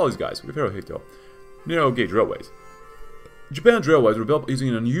 So we have all these guys. We have Hoi4, narrow gauge railways. Japan's railways were built using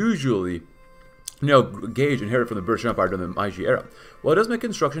an unusually gauge inherited from the British Empire during the Meiji era. While it does make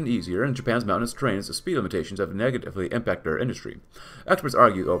construction easier, and Japan's mountainous terrain and speed limitations have negatively impacted our industry, experts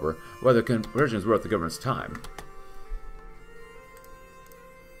argue over whether conversion is worth the government's time.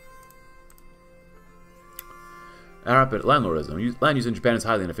 Rampant landlordism. Land use in Japan is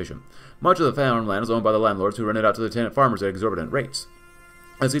highly inefficient. Much of the farmland is owned by the landlords who rent it out to the tenant farmers at exorbitant rates.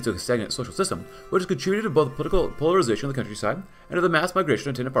 This leads to a stagnant social system, which has contributed to both political polarization of the countryside and to the mass migration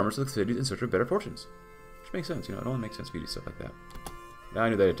of tenant farmers to the cities in search of better fortunes. Which makes sense, you know, it only makes sense if you do stuff like that. Now I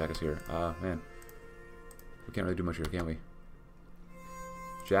knew they'd attack us here. Man. We can't really do much here, can we?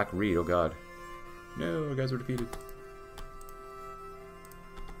 Jack Reed, oh god. No, our guys were defeated.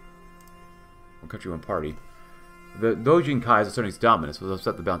 One country, one party. The Dojin Kai is asserting its dominance will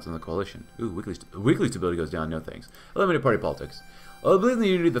upset the balance in the coalition. Ooh, weekly stability goes down, no thanks. Eliminate party politics. I believe in the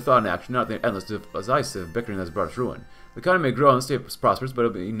unity of the thought and action, not the endless, decisive bickering that has brought us ruin. The economy may grow and the state prospers, but it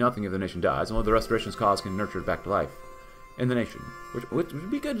will be nothing if the nation dies, and while the restoration's cause can nurture it back to life. In the nation. Which would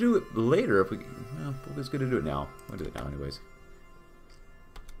be good to do it later if we... Well, it's good to do it now. We'll do it now anyways.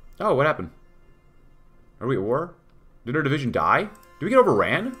 Oh, what happened? Are we at war? Did our division die? Did we get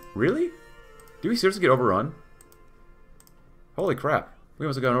overran? Really? Did we seriously get overrun? Holy crap. We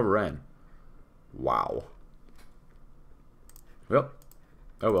must have gotten overran. Wow. Well,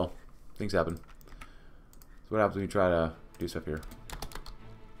 oh well. Things happen. So what happens when you try to do stuff here?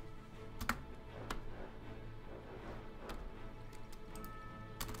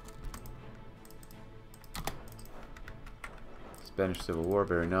 Spanish Civil War,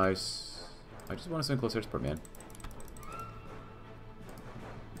 very nice. I just want to send close air support, man.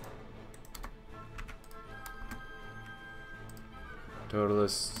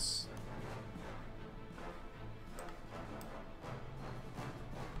 Totalists.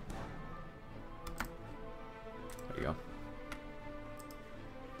 There you go.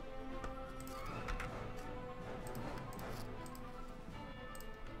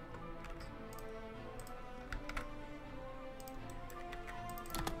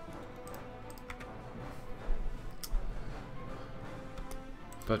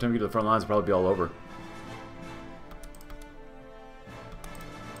 By the time we get to the front lines, it'll probably be all over.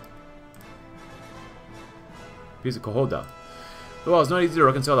 Piece of Kohoda. While it's not easy to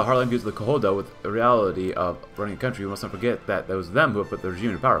reconcile the hardline views of the Kohoda with the reality of running a country, we must not forget that it was them who have put the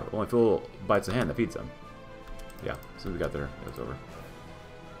regime in power. Only fool bites the hand that feeds them. Yeah, so we got there. It was over.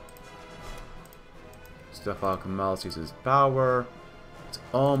 Stefan Kamal seizes power. It's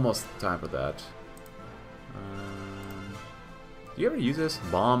almost time for that. Do you ever use this?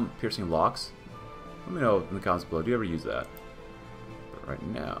 Bomb-piercing locks? Let me know in the comments below. Do you ever use that? But right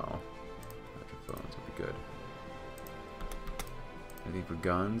now, microphones would be good. Anything for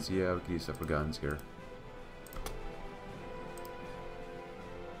guns? Yeah, we can use stuff for guns here.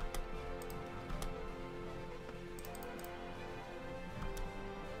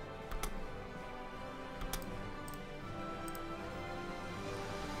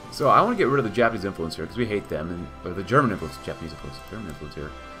 So I want to get rid of the Japanese influence here because we hate them, and or the German influence, Japanese influence, German influence here.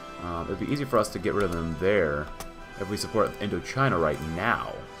 It'd be easy for us to get rid of them there if we support Indochina right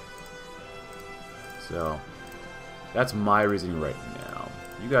now. So that's my reasoning right now.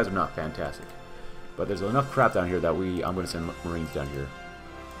 You guys are not fantastic, but there's enough crap down here that I'm going to send Marines down here.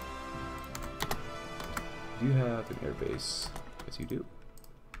 Do you have an air base? Yes, you do.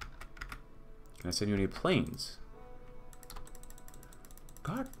 Can I send you any planes?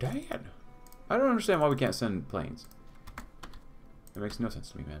 God damn. I don't understand why we can't send planes. It makes no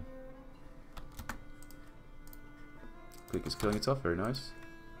sense to me, man. Click is killing itself. Very nice.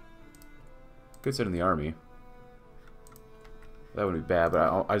 Could send in the army. That wouldn't be bad,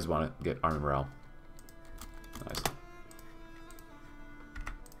 but I just want to get army morale. Nice.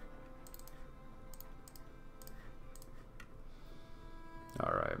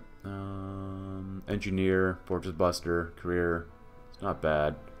 Alright. Engineer, Fortress Buster, career. It's not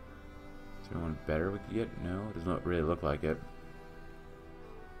bad. Is there anyone better we could get? No, it doesn't really look like it.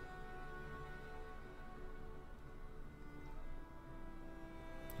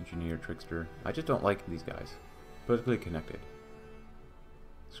 Engineer, Trickster. I just don't like these guys. politically connected.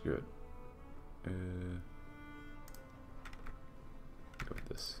 Screw it. Go with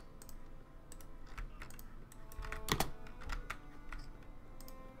this.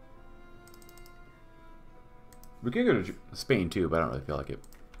 We could go to Spain too, but I don't really feel like it.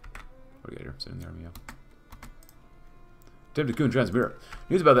 What do we got here? Sitting there, yeah. Attempted coup in Transmira.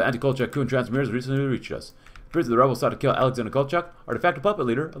 News about the anti-Kolchak coup in Transmira has recently reached us. Reports of the rebels sought to kill Alexander Kolchak, our de facto puppet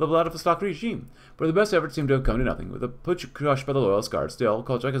leader of the Vladivostok regime. But the best efforts seem to have come to nothing. With the putsch crushed by the loyal Guard, still,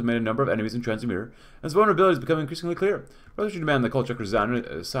 Kolchak has made a number of enemies in Transmira, and his vulnerability is becoming increasingly clear. Brothers should demand that Kolchak resign and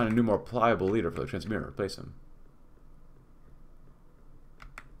assign a new, more pliable leader for the Transmira to replace him.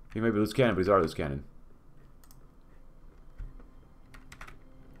 He may be loose cannon, but he's our loose cannon.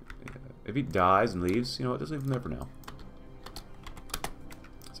 If he dies and leaves, you know what, just leave him there for now.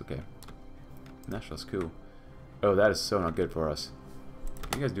 It's okay. Nationalist coup. Oh, that is so not good for us.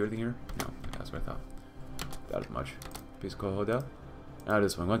 Can you guys do anything here? No, that's what I thought. That is much. Peace Hoda. Now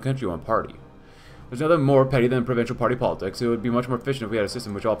this one country, one party. There's nothing more petty than provincial party politics. It would be much more efficient if we had a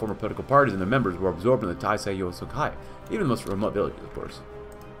system in which all former political parties and their members were absorbed in the Taisei Yosokai. Even the most remote villages, of course.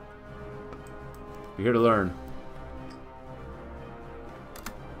 You're here to learn.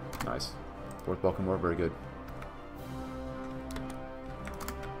 Nice. Fourth Balkan War, very good.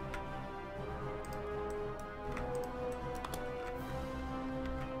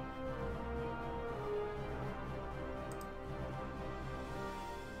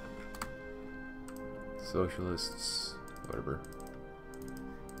 Socialists, whatever.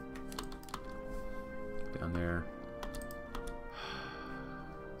 Down there.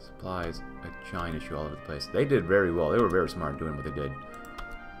 Supplies, a giant issue all over the place. They did very well. They were very smart in doing what they did.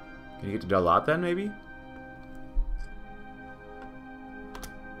 Can you get to Dalat then, maybe?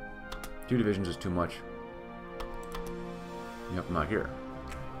 2 divisions is too much. You have them out here.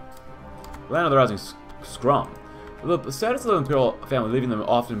 Land of the Rising Scrum. The status of the imperial family leaving them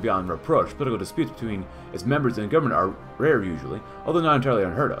often beyond reproach, political disputes between its members and government are rare usually, although not entirely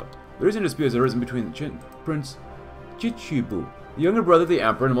unheard of. The recent dispute has arisen between Prince Chichibu, the younger brother of the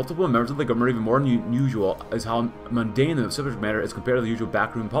emperor, and multiple members of the government. Even more unusual is how mundane the subject matter is compared to the usual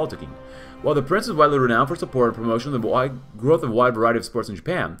backroom politicking. While the prince is widely renowned for support and promotion of the growth of a wide variety of sports in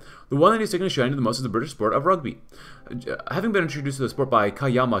Japan, the one that he's taken a shine to the most is the British sport of rugby. Having been introduced to the sport by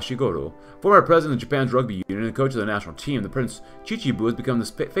Kayama Shigeru, former president of Japan's rugby union and coach of the national team, the Prince Chichibu has become the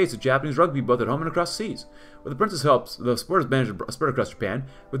face of Japanese rugby both at home and across the seas. With the prince's help, the sport has managed to spread across Japan,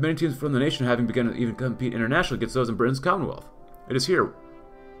 with many teams from the nation having begun to even compete internationally against those in Britain's Commonwealth. It is here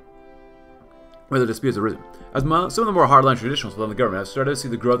where the dispute has arisen. As some of the more hardline traditionalists within the government have started to see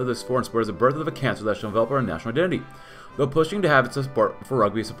the growth of this foreign sport as the birth of a cancer that shall envelop our national identity. Though pushing to have its support for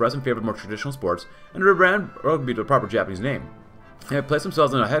rugby suppress in favor of more traditional sports and to rebrand rugby to a proper Japanese name, they have placed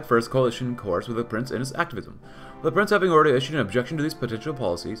themselves on a head-first coalition course with the prince and his activism. With the prince having already issued an objection to these potential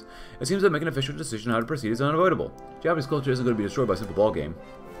policies, it seems that making an official decision on how to proceed is unavoidable. Japanese culture isn't going to be destroyed by a simple ball game.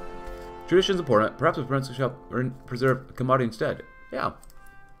 Tradition is important. Perhaps the prince shall preserve a commodity instead. Yeah.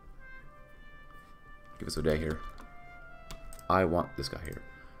 Give us a day here. I want this guy here.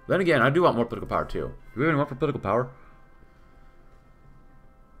 Then again, I do want more political power too. Do we have anyone for political power?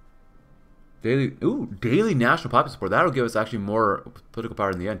 Daily national popular support. That'll give us actually more political power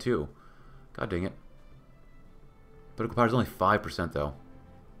in the end too. God dang it. Political power is only 5% though.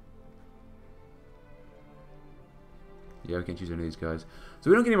 Yeah, we can't choose any of these guys. So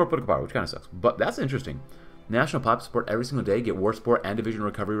we don't get any more political power, which kind of sucks. But that's interesting. National popular support every single day. Get war support and division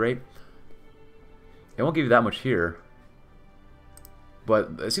recovery rate. It won't give you that much here.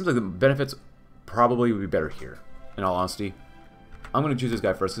 But it seems like the benefits probably would be better here, in all honesty. I'm going to choose this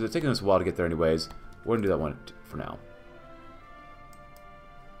guy first, because it's taking us a while to get there anyways. We're going to do that one for now.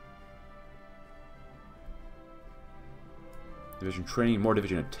 Division training, more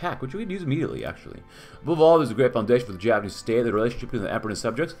division attack, which we can use immediately, actually. Above all, there's a great foundation for the Japanese state, the relationship between the emperor and his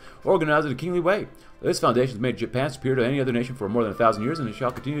subjects, organized in a kingly way. This foundation has made Japan superior to any other nation for more than 1,000 years, and it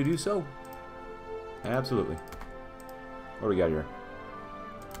shall continue to do so. Absolutely. What do we got here?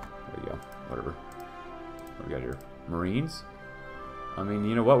 There we go. Whatever. What do we got here? Marines? I mean,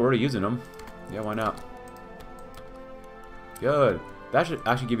 you know what? We're already using them. Yeah, why not? Good. That should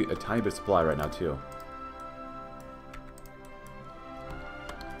actually give you a tiny bit of supply right now, too.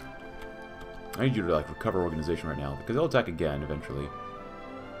 I need you to, like, recover organization right now, because they'll attack again, eventually.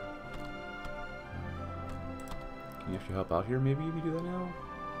 Can you actually help out here, maybe, if you do that now?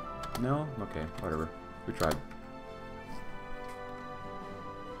 No? Okay, whatever. We tried.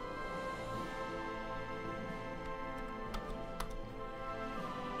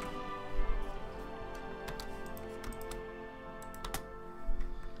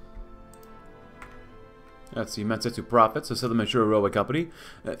 Let's see, Mensetsu Profits, a Southern Manchuria Railway Company,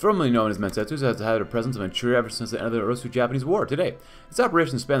 formerly known as Mensetsu, has had a presence in Manchuria ever since the end of the Russo-Japanese War. Today, its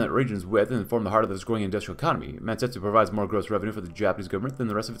operations span that region's width and form the heart of this growing industrial economy. Mensetsu provides more gross revenue for the Japanese government than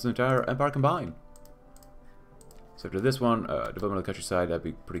the rest of its entire empire combined. So after this one, development of the countryside, that'd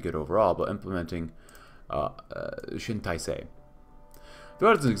be pretty good overall, but implementing Shintaisei.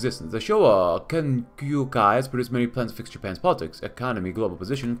 Throughout its existence, the Shōwa Kenkyūkai has produced many plans to fix Japan's politics, economy, global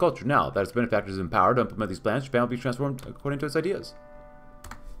position, and culture. Now that its benefactors are empowered to implement these plans, Japan will be transformed according to its ideas.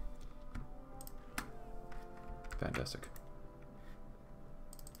 Fantastic.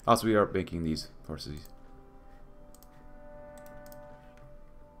 Also, we are making these forces.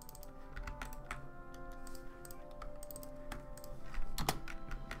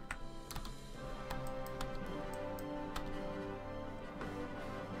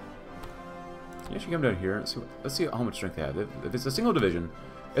 You should come down here and see. Let's see how much strength they have. If it's a single division,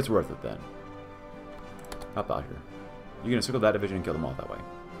 it's worth it then. Hop out here. You're gonna circle that division and kill them all that way.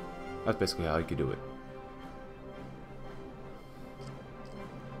 That's basically how you could do it.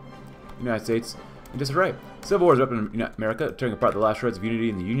 United States in disarray. Civil war is up in America, tearing apart the last shreds of unity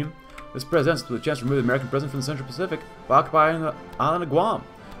in the Union. This presents the chance to remove the American president from the Central Pacific by occupying the island of Guam.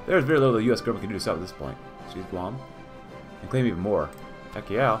 There is very little the U.S. government can do to stop at this point. Seize Guam and claim even more. Heck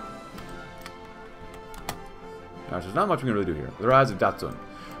yeah. Alright, so there's not much we can really do here. The rise of Datsun.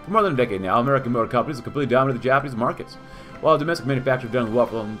 For more than a decade now, American motor companies have completely dominated the Japanese markets, while domestic manufacturers have done well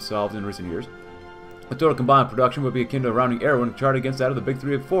for themselves in recent years. The total combined production would be akin to a rounding error when charted against that of the big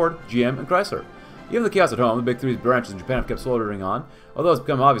three of Ford, GM, and Chrysler. Given the chaos at home, the big three's branches in Japan have kept soldering on, although it's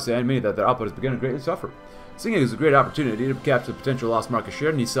become obvious to many that their output has begun to greatly suffer. Seeing it as a great opportunity to capture the potential lost market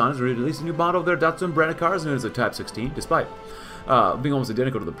share, Nissan has released a new model of their Datsun branded cars known as the Type 16, despite being almost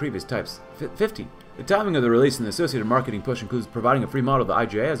identical to the previous Types 15. The timing of the release and the associated marketing push includes providing a free model of the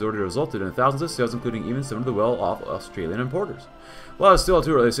IJA has already resulted in thousands of sales, including even some of the well-off Australian importers. While it's still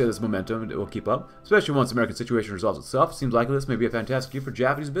too early to say this momentum will keep up, especially once the American situation resolves itself, it seems likely this may be a fantastic year for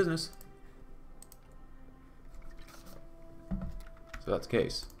Japanese business. So that's the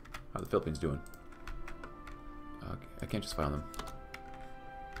case. How are the Philippines doing? Okay, I can't just find them.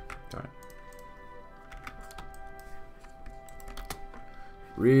 Darn it.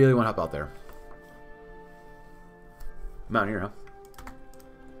 Really want to hop out there. Mountaineer, huh?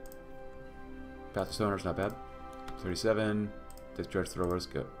 Path of Stoners, not bad. 37. Discharge throwers,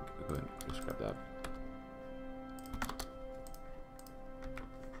 go ahead, just grab that.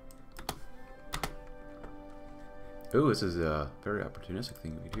 Ooh, this is a very opportunistic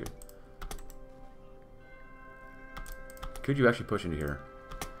thing we could do. Could you actually push into here?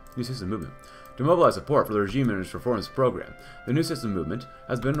 New system movement. To mobilize support for the regime and its reforms program, the new system movement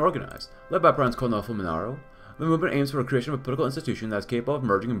has been organized. Led by Prince Colonel Fuminaro, the movement aims for the creation of a political institution that is capable of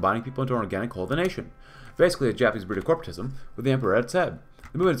merging and binding people into an organic whole of the nation. Basically, a Japanese breed of corporatism with the emperor at its head.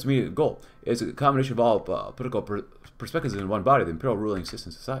 The movement's immediate goal is a combination of all political perspectives in one body, the imperial ruling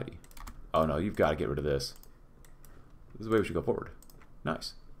system society. Oh no, you've got to get rid of this. This is the way we should go forward.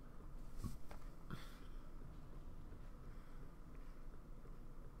 Nice.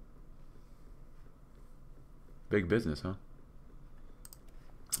 Big business, huh?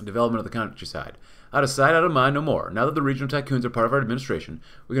 Development of the countryside. Out of sight, out of mind, no more. Now that the regional tycoons are part of our administration,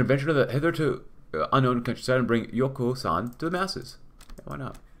 we can venture to the hitherto unknown countryside and bring Yoko-san to the masses. Yeah, why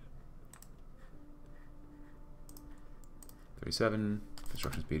not? 37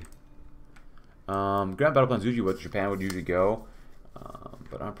 construction speed. Grand battle plans usually what Japan would usually go,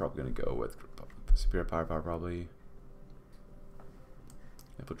 but I'm probably going to go with superior firepower probably.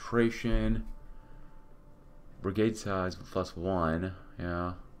 Infiltration. Brigade size +1.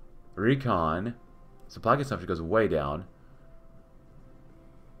 Yeah. Recon. Supply consumption goes way down.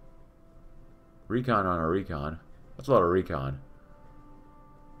 Recon on a recon. That's a lot of recon.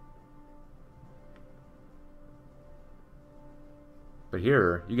 But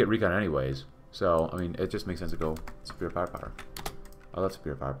here, you get recon anyways. So, I mean, it just makes sense to go superior firepower. I love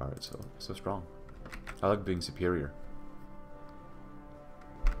superior firepower. It's so strong. I like being superior.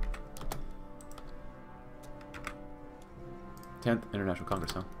 Tenth International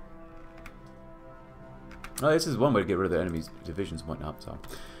Congress, huh? Oh, this is one way to get rid of the enemy's divisions and whatnot, so.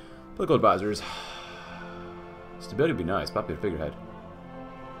 Political advisors. Stability would be nice. Popular figurehead.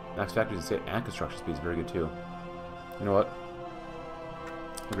 Max factories and state and construction speed is very good too. You know what?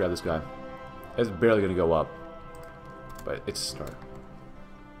 We'll grab this guy. It's barely going to go up. But it's a start.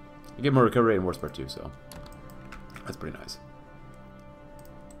 You get more recovery rate and war support too, so. That's pretty nice.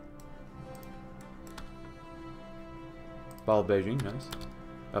 Ball of Beijing, nice.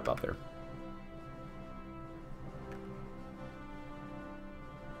 Up out there.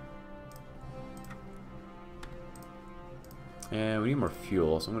 And we need more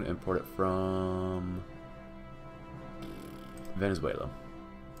fuel, so I'm going to import it from Venezuela.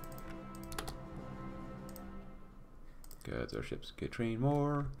 Good, our ships get trained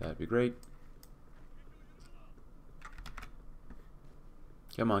more. That'd be great.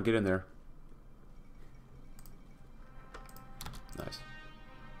 Come on, get in there. Nice.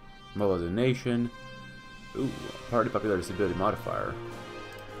 Mobilization. Ooh, party popularity stability modifier.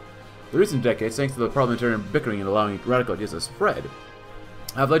 The recent decades, thanks to the parliamentary bickering and allowing radical ideas to spread,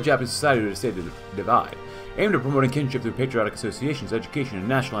 have led Japanese society to a state of divide. Aimed at promoting kinship through patriotic associations, education, and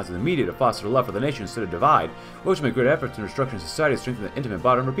nationalizing the media to foster love for the nation instead of divide, which make great efforts in restructuring society to strengthen the intimate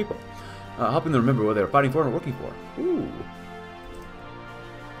bond of our people, helping them remember what they are fighting for and working for. Ooh.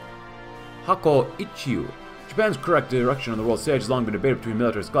 Hako Ichiu. Japan's correct direction on the world stage has long been debated between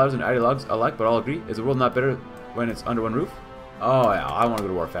military scholars and ideologues alike, but all agree, is the world not better when it's under one roof? Oh yeah, I want to go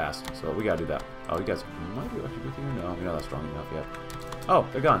to war fast, so we gotta do that. Oh, you guys might be actually good here. No, you're not that strong enough yet. Oh,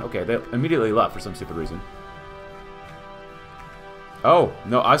 they're gone. Okay, they immediately left for some stupid reason. Oh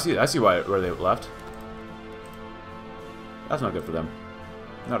no, I see where they left. That's not good for them.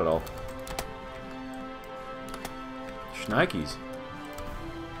 Not at all. Schnikes.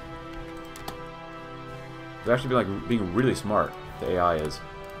 They're actually being really smart. The AI is.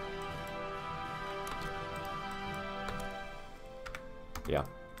 Yeah,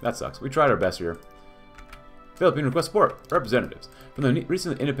 that sucks. We tried our best here. Philippine request support. Representatives from the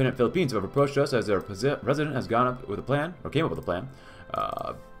recently independent Philippines have approached us as their president has gone up with a plan, or came up with a plan.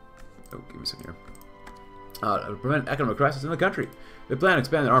 Oh, give me some here. To prevent economic crisis in the country. They plan to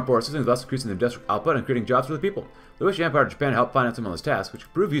expand their armed forces and thus increasing their industrial output and creating jobs for the people. They wish the Empire of Japan to help finance them on this task, which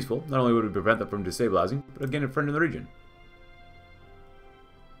could prove useful. Not only would it prevent them from destabilizing, but again a friend in the region.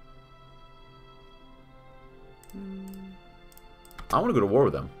 I want to go to war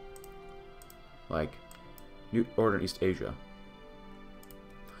with them. Like, New Order in East Asia.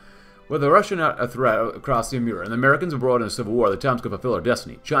 With the Russian a threat across the mirror, and the Americans abroad in a civil war, the times could fulfill our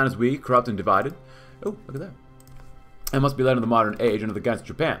destiny. China's weak, corrupt, and divided. Oh, look at that. And must be led in the modern age under the guidance of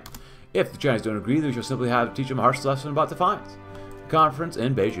Japan. If the Chinese don't agree, we shall simply have to teach them a harsh lesson about defiance. Conference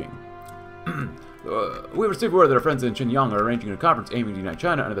in Beijing. We received word that our friends in Xinjiang are arranging a conference aiming to unite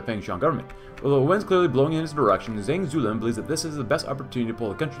China under the Pengxiang government. Although the wind's clearly blowing in his direction, Zhang Zuolin believes that this is the best opportunity to pull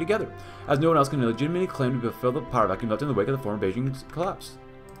the country together, as no one else can legitimately claim to fulfill the power vacuum left in the wake of the former Beijing's collapse.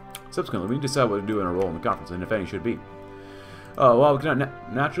 Subsequently, we need to decide what to do in our role in the conference, and if any should be. While we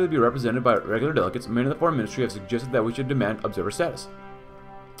cannot naturally be represented by regular delegates, many of the foreign ministry have suggested that we should demand observer status.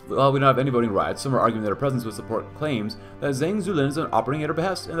 While we don't have any voting rights, some are arguing that our presence would support claims that Zhang Zuolin is operating at our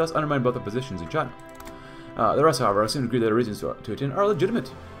behest and thus undermine both our positions in China. The rest, however, seem to agree that our reasons to attend are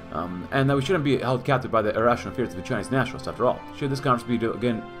legitimate, and that we shouldn't be held captive by the irrational fears of the Chinese nationalists after all. Should this conference be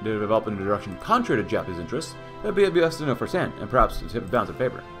again developed in a direction contrary to Japanese interests, it would be best to know firsthand, and perhaps to tip the balance in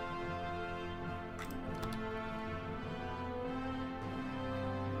favor.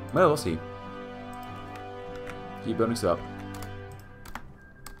 Well, we'll see. Keep building stuff.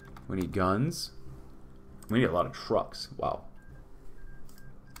 We need guns. We need a lot of trucks. Wow.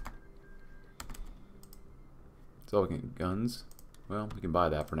 So we can get guns. Well, we can buy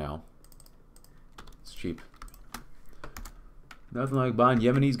that for now. It's cheap. Nothing like buying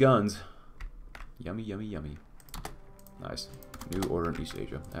Yemenis guns. Yummy, yummy, yummy. Nice. New Order in East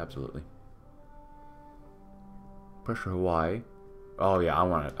Asia. Absolutely. Pressure Hawaii. Oh yeah,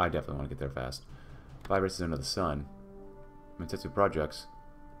 I definitely want to get there fast. 5 races under the sun. Mintetsu projects.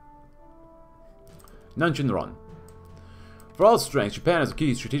 Nanshinron. For all its strengths, Japan has a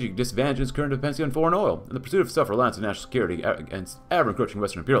key strategic disadvantage in its current dependency on foreign oil. In the pursuit of self-reliance and national security against ever-encroaching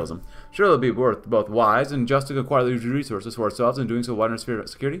Western imperialism, surely it would be both wise and just to acquire these resources for ourselves and doing so widen our sphere of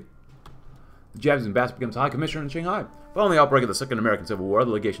security. The Japanese ambassador becomes High Commissioner in Shanghai. Following the outbreak of the Second American Civil War,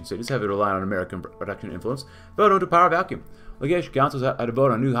 the legation cities, heavily reliant on American protection and influence, fell into a power vacuum. Legation councils had to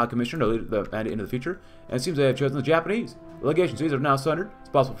vote on a new High Commissioner to lead the mandate into the future, and it seems they have chosen the Japanese. The legation cities are now sundered, it's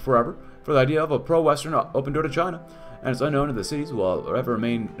possible forever, for the idea of a pro-Western open door to China, and it's unknown if the cities will ever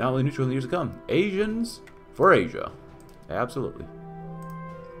remain not only neutral in the years to come. Asians for Asia. Absolutely.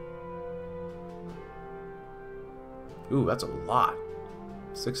 Ooh, that's a lot.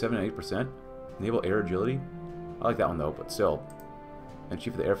 6, 7, 8%. Naval air agility. I like that one though, but still. And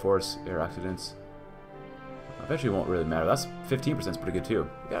Chief of the Air Force, air accidents. Eventually it won't really matter. That's 15% is pretty good too.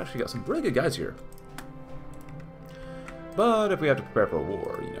 We actually got some really good guys here. But if we have to prepare for a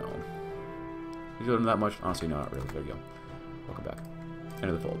war, you know. You do them that much? Honestly, no, not really. There you go. Welcome back.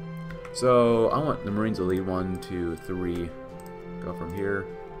 End of the fold. So I want the Marines to lead 1, 2, 3. Go from here.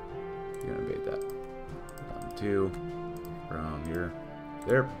 You're gonna invade that. 1, 2. From here.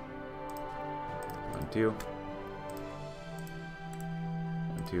 There. 1, 2.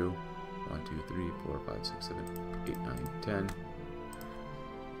 and 2. 1, 2, 3, 4, 5, 6, 7, 8, 9, 10.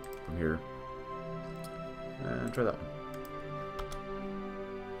 From here. And try that one.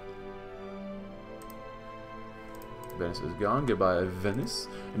 Venice is gone. Goodbye, Venice.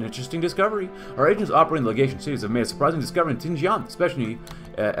 An interesting discovery. Our agents operating the legation cities have made a surprising discovery in Xinjiang, especially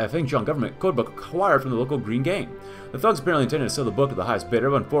a Fengjiang government codebook acquired from the local Green Gang. The thugs apparently intended to sell the book at the highest bidder,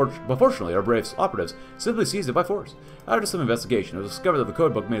 but fortunately our brave operatives simply seized it by force. After some investigation, it was discovered that the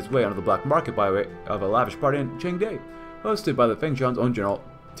codebook made its way onto the black market by way of a lavish party in Chengde, hosted by the Fengjiang's own general,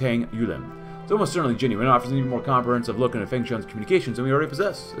 Tang Yulin. It's almost certainly genuine and offers an even more comprehensive look into Fengjiang's communications than we already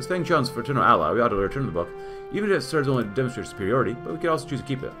possess. As Fengjiang's fraternal ally, we ought to return the book, even if it serves only to demonstrate superiority, but we could also choose to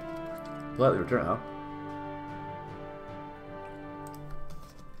keep it. Politely return it, huh?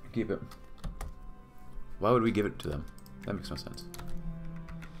 Keep it. Why would we give it to them? That makes no sense.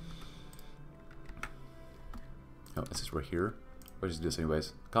 Oh, is this right here? Or just do this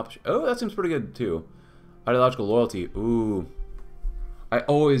anyways? Accomplish. Oh, that seems pretty good too. Ideological loyalty. Ooh. I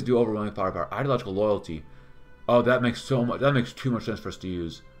always do overwhelming power. Ideological loyalty. Oh, that makes so much. That makes too much sense for us to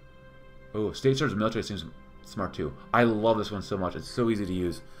use. Oh, state serves military seems smart too. I love this one so much. It's so easy to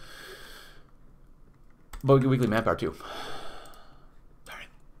use. But we get weekly manpower too. Darn it.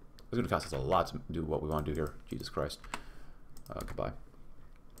 It's going to cost us a lot to do what we want to do here. Jesus Christ. Goodbye.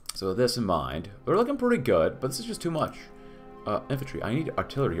 So with this in mind, we're looking pretty good, but this is just too much. Infantry. I need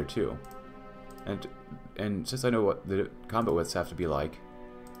artillery here too. And since I know what the combat widths have to be like,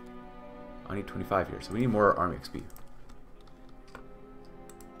 I need 25 here. So we need more army XP.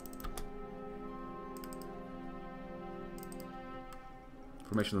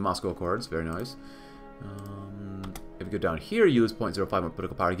 Formation of the Moscow Accords. Very nice. If we go down here, you lose 0.05 more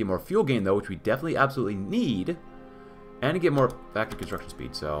political power. You get more fuel gain, though, which we definitely absolutely need. And to get more factory construction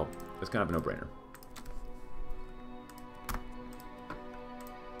speed. So it's kind of a no-brainer.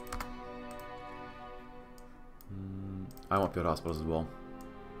 I want field hospitals as well.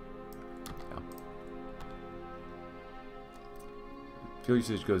 Yeah. Fuel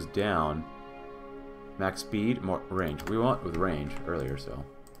usage goes down. Max speed, more range. We want with range earlier, so.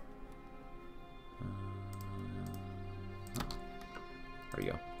 There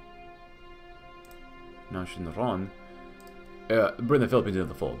you go. Now shouldn't run. Bring the Philippines into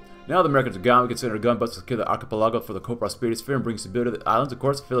the fold. Now the Americans are gone, we can send our gun butts to secure the archipelago for the co-prosperity sphere and bring stability to the islands. Of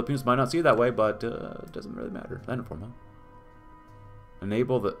course, the Philippines might not see it that way, but it doesn't really matter. Land reform, huh?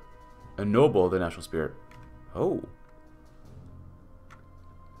 Ennoble the national spirit. Oh.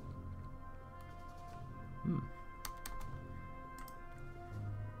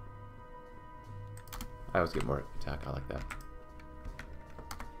 I always get more attack. I like that.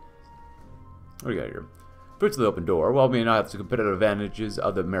 What do we got here? Fruits of the open door. While we may not have the competitive advantages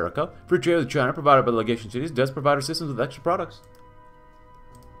of America, free trade with China provided by the legation cities does provide our systems with extra products.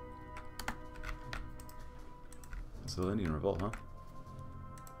 It's the Indian Revolt, huh?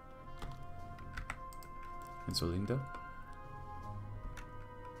 Insulinda.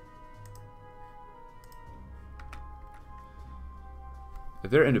 If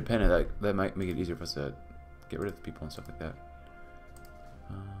they're independent, that might make it easier for us to get rid of the people and stuff like that.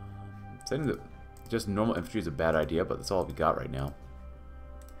 Saying that just normal infantry is a bad idea, but that's all we got right now.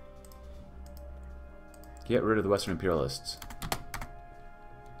 Get rid of the Western Imperialists.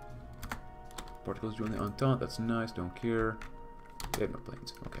 Portugal's joined the Entente. That's nice. Don't care. They have no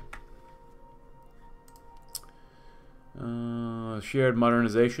planes. Okay. Shared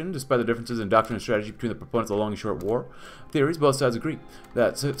modernization. Despite the differences in doctrine and strategy between the proponents of the long and short war theories, both sides agree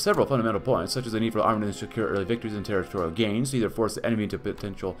that several fundamental points, such as the need for armament to secure early victories and territorial gains, to either force the enemy into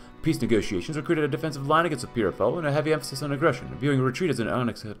potential peace negotiations or create a defensive line against a superior foe, and a heavy emphasis on aggression, viewing a retreat as an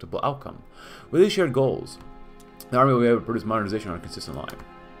unacceptable outcome. With these shared goals, the army will be able to produce modernization on a consistent line.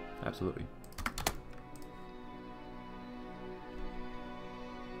 Absolutely.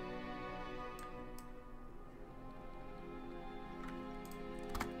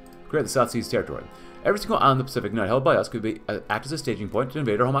 Create the South Seas territory. Every single island in the Pacific not held by us could act as a staging point to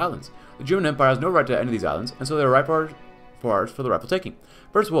invade our home islands. The German Empire has no right to any of these islands, and so they are ripe for the rightful taking.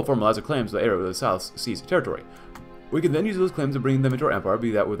 First, we'll formalize our claims to the area of the South Seas territory. We can then use those claims to bring them into our empire,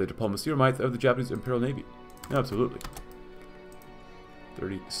 be that with the diplomacy or might of the Japanese Imperial Navy. Absolutely.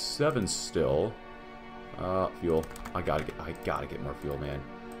 37 still. Fuel. I gotta get more fuel, man.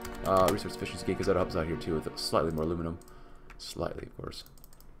 Resource efficiency gain, because that helps out here too with slightly more aluminum. Slightly, of course.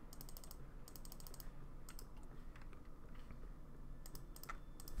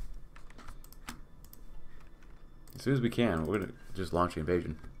 As soon as we can, we're gonna just launch the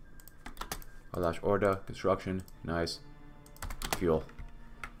invasion. Alash Orda, construction, nice. Fuel.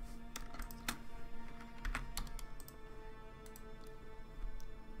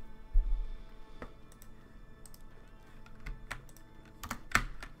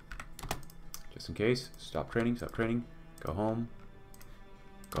 Just in case. Stop training, stop training. Go home.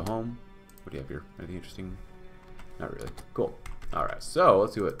 Go home. What do you have here? Anything interesting? Not really. Cool. Alright, so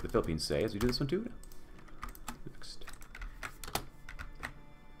let's see what the Philippines say as we do this one too. Next.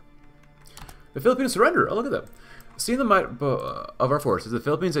 The Philippines surrender. Oh, look at them. Seeing the might of our forces, the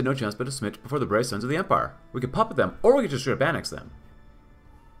Philippines had no chance but to submit before the brave sons of the Empire. We could puppet them, or we could just straight up annex them.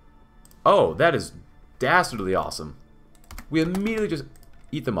 Oh, that is dastardly awesome. We immediately just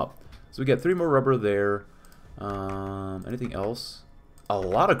eat them up. So we get 3 more rubber there. Anything else? A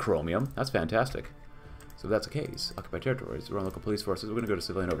lot of chromium. That's fantastic. So if that's the case, occupied territories, we're on local police forces. We're going to go to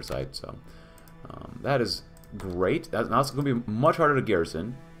civilian oversight. So that is great. That's also going to be much harder to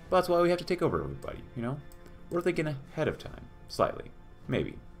garrison. But that's why we have to take over everybody, you know? We're thinking ahead of time. Slightly.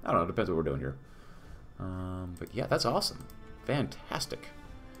 Maybe. I don't know. Depends what we're doing here. But yeah, that's awesome. Fantastic.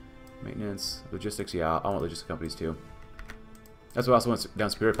 Maintenance, logistics, yeah, I want logistic companies too. That's what I also want down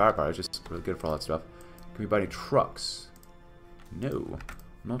Spirit Firepower. It's just really good for all that stuff. Can we buy any trucks? No.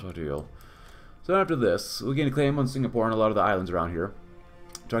 Not ideal. So after this, we'll gain a claim on Singapore and a lot of the islands around here.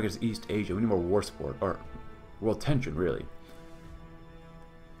 Target is East Asia. We need more war support. Or world tension, really.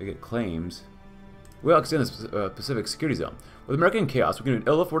 We get claims. We'll extend the Pacific Security Zone. With American chaos, we can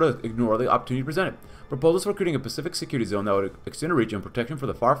ill afford to ignore the opportunity presented. Proposals for creating a Pacific Security Zone that would extend a reach and protection for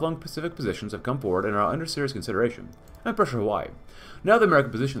the far-flung Pacific positions have come forward and are under serious consideration. And pressure Hawaii. Now the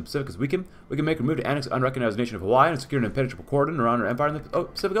American position in the Pacific is weakened, we can make a move to annex the unrecognized nation of Hawaii and secure an impenetrable cordon around our empire in the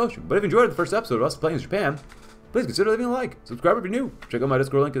Pacific Ocean. But if you enjoyed the first episode of us playing as Japan, please consider leaving a like. Subscribe if you're new. Check out my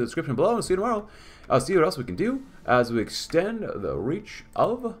Discord link in the description below, and I'll see you tomorrow. I'll see what else we can do as we extend the reach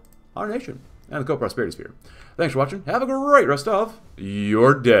of our nation and the co-prosperity sphere. Thanks for watching. Have a great rest of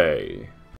your day.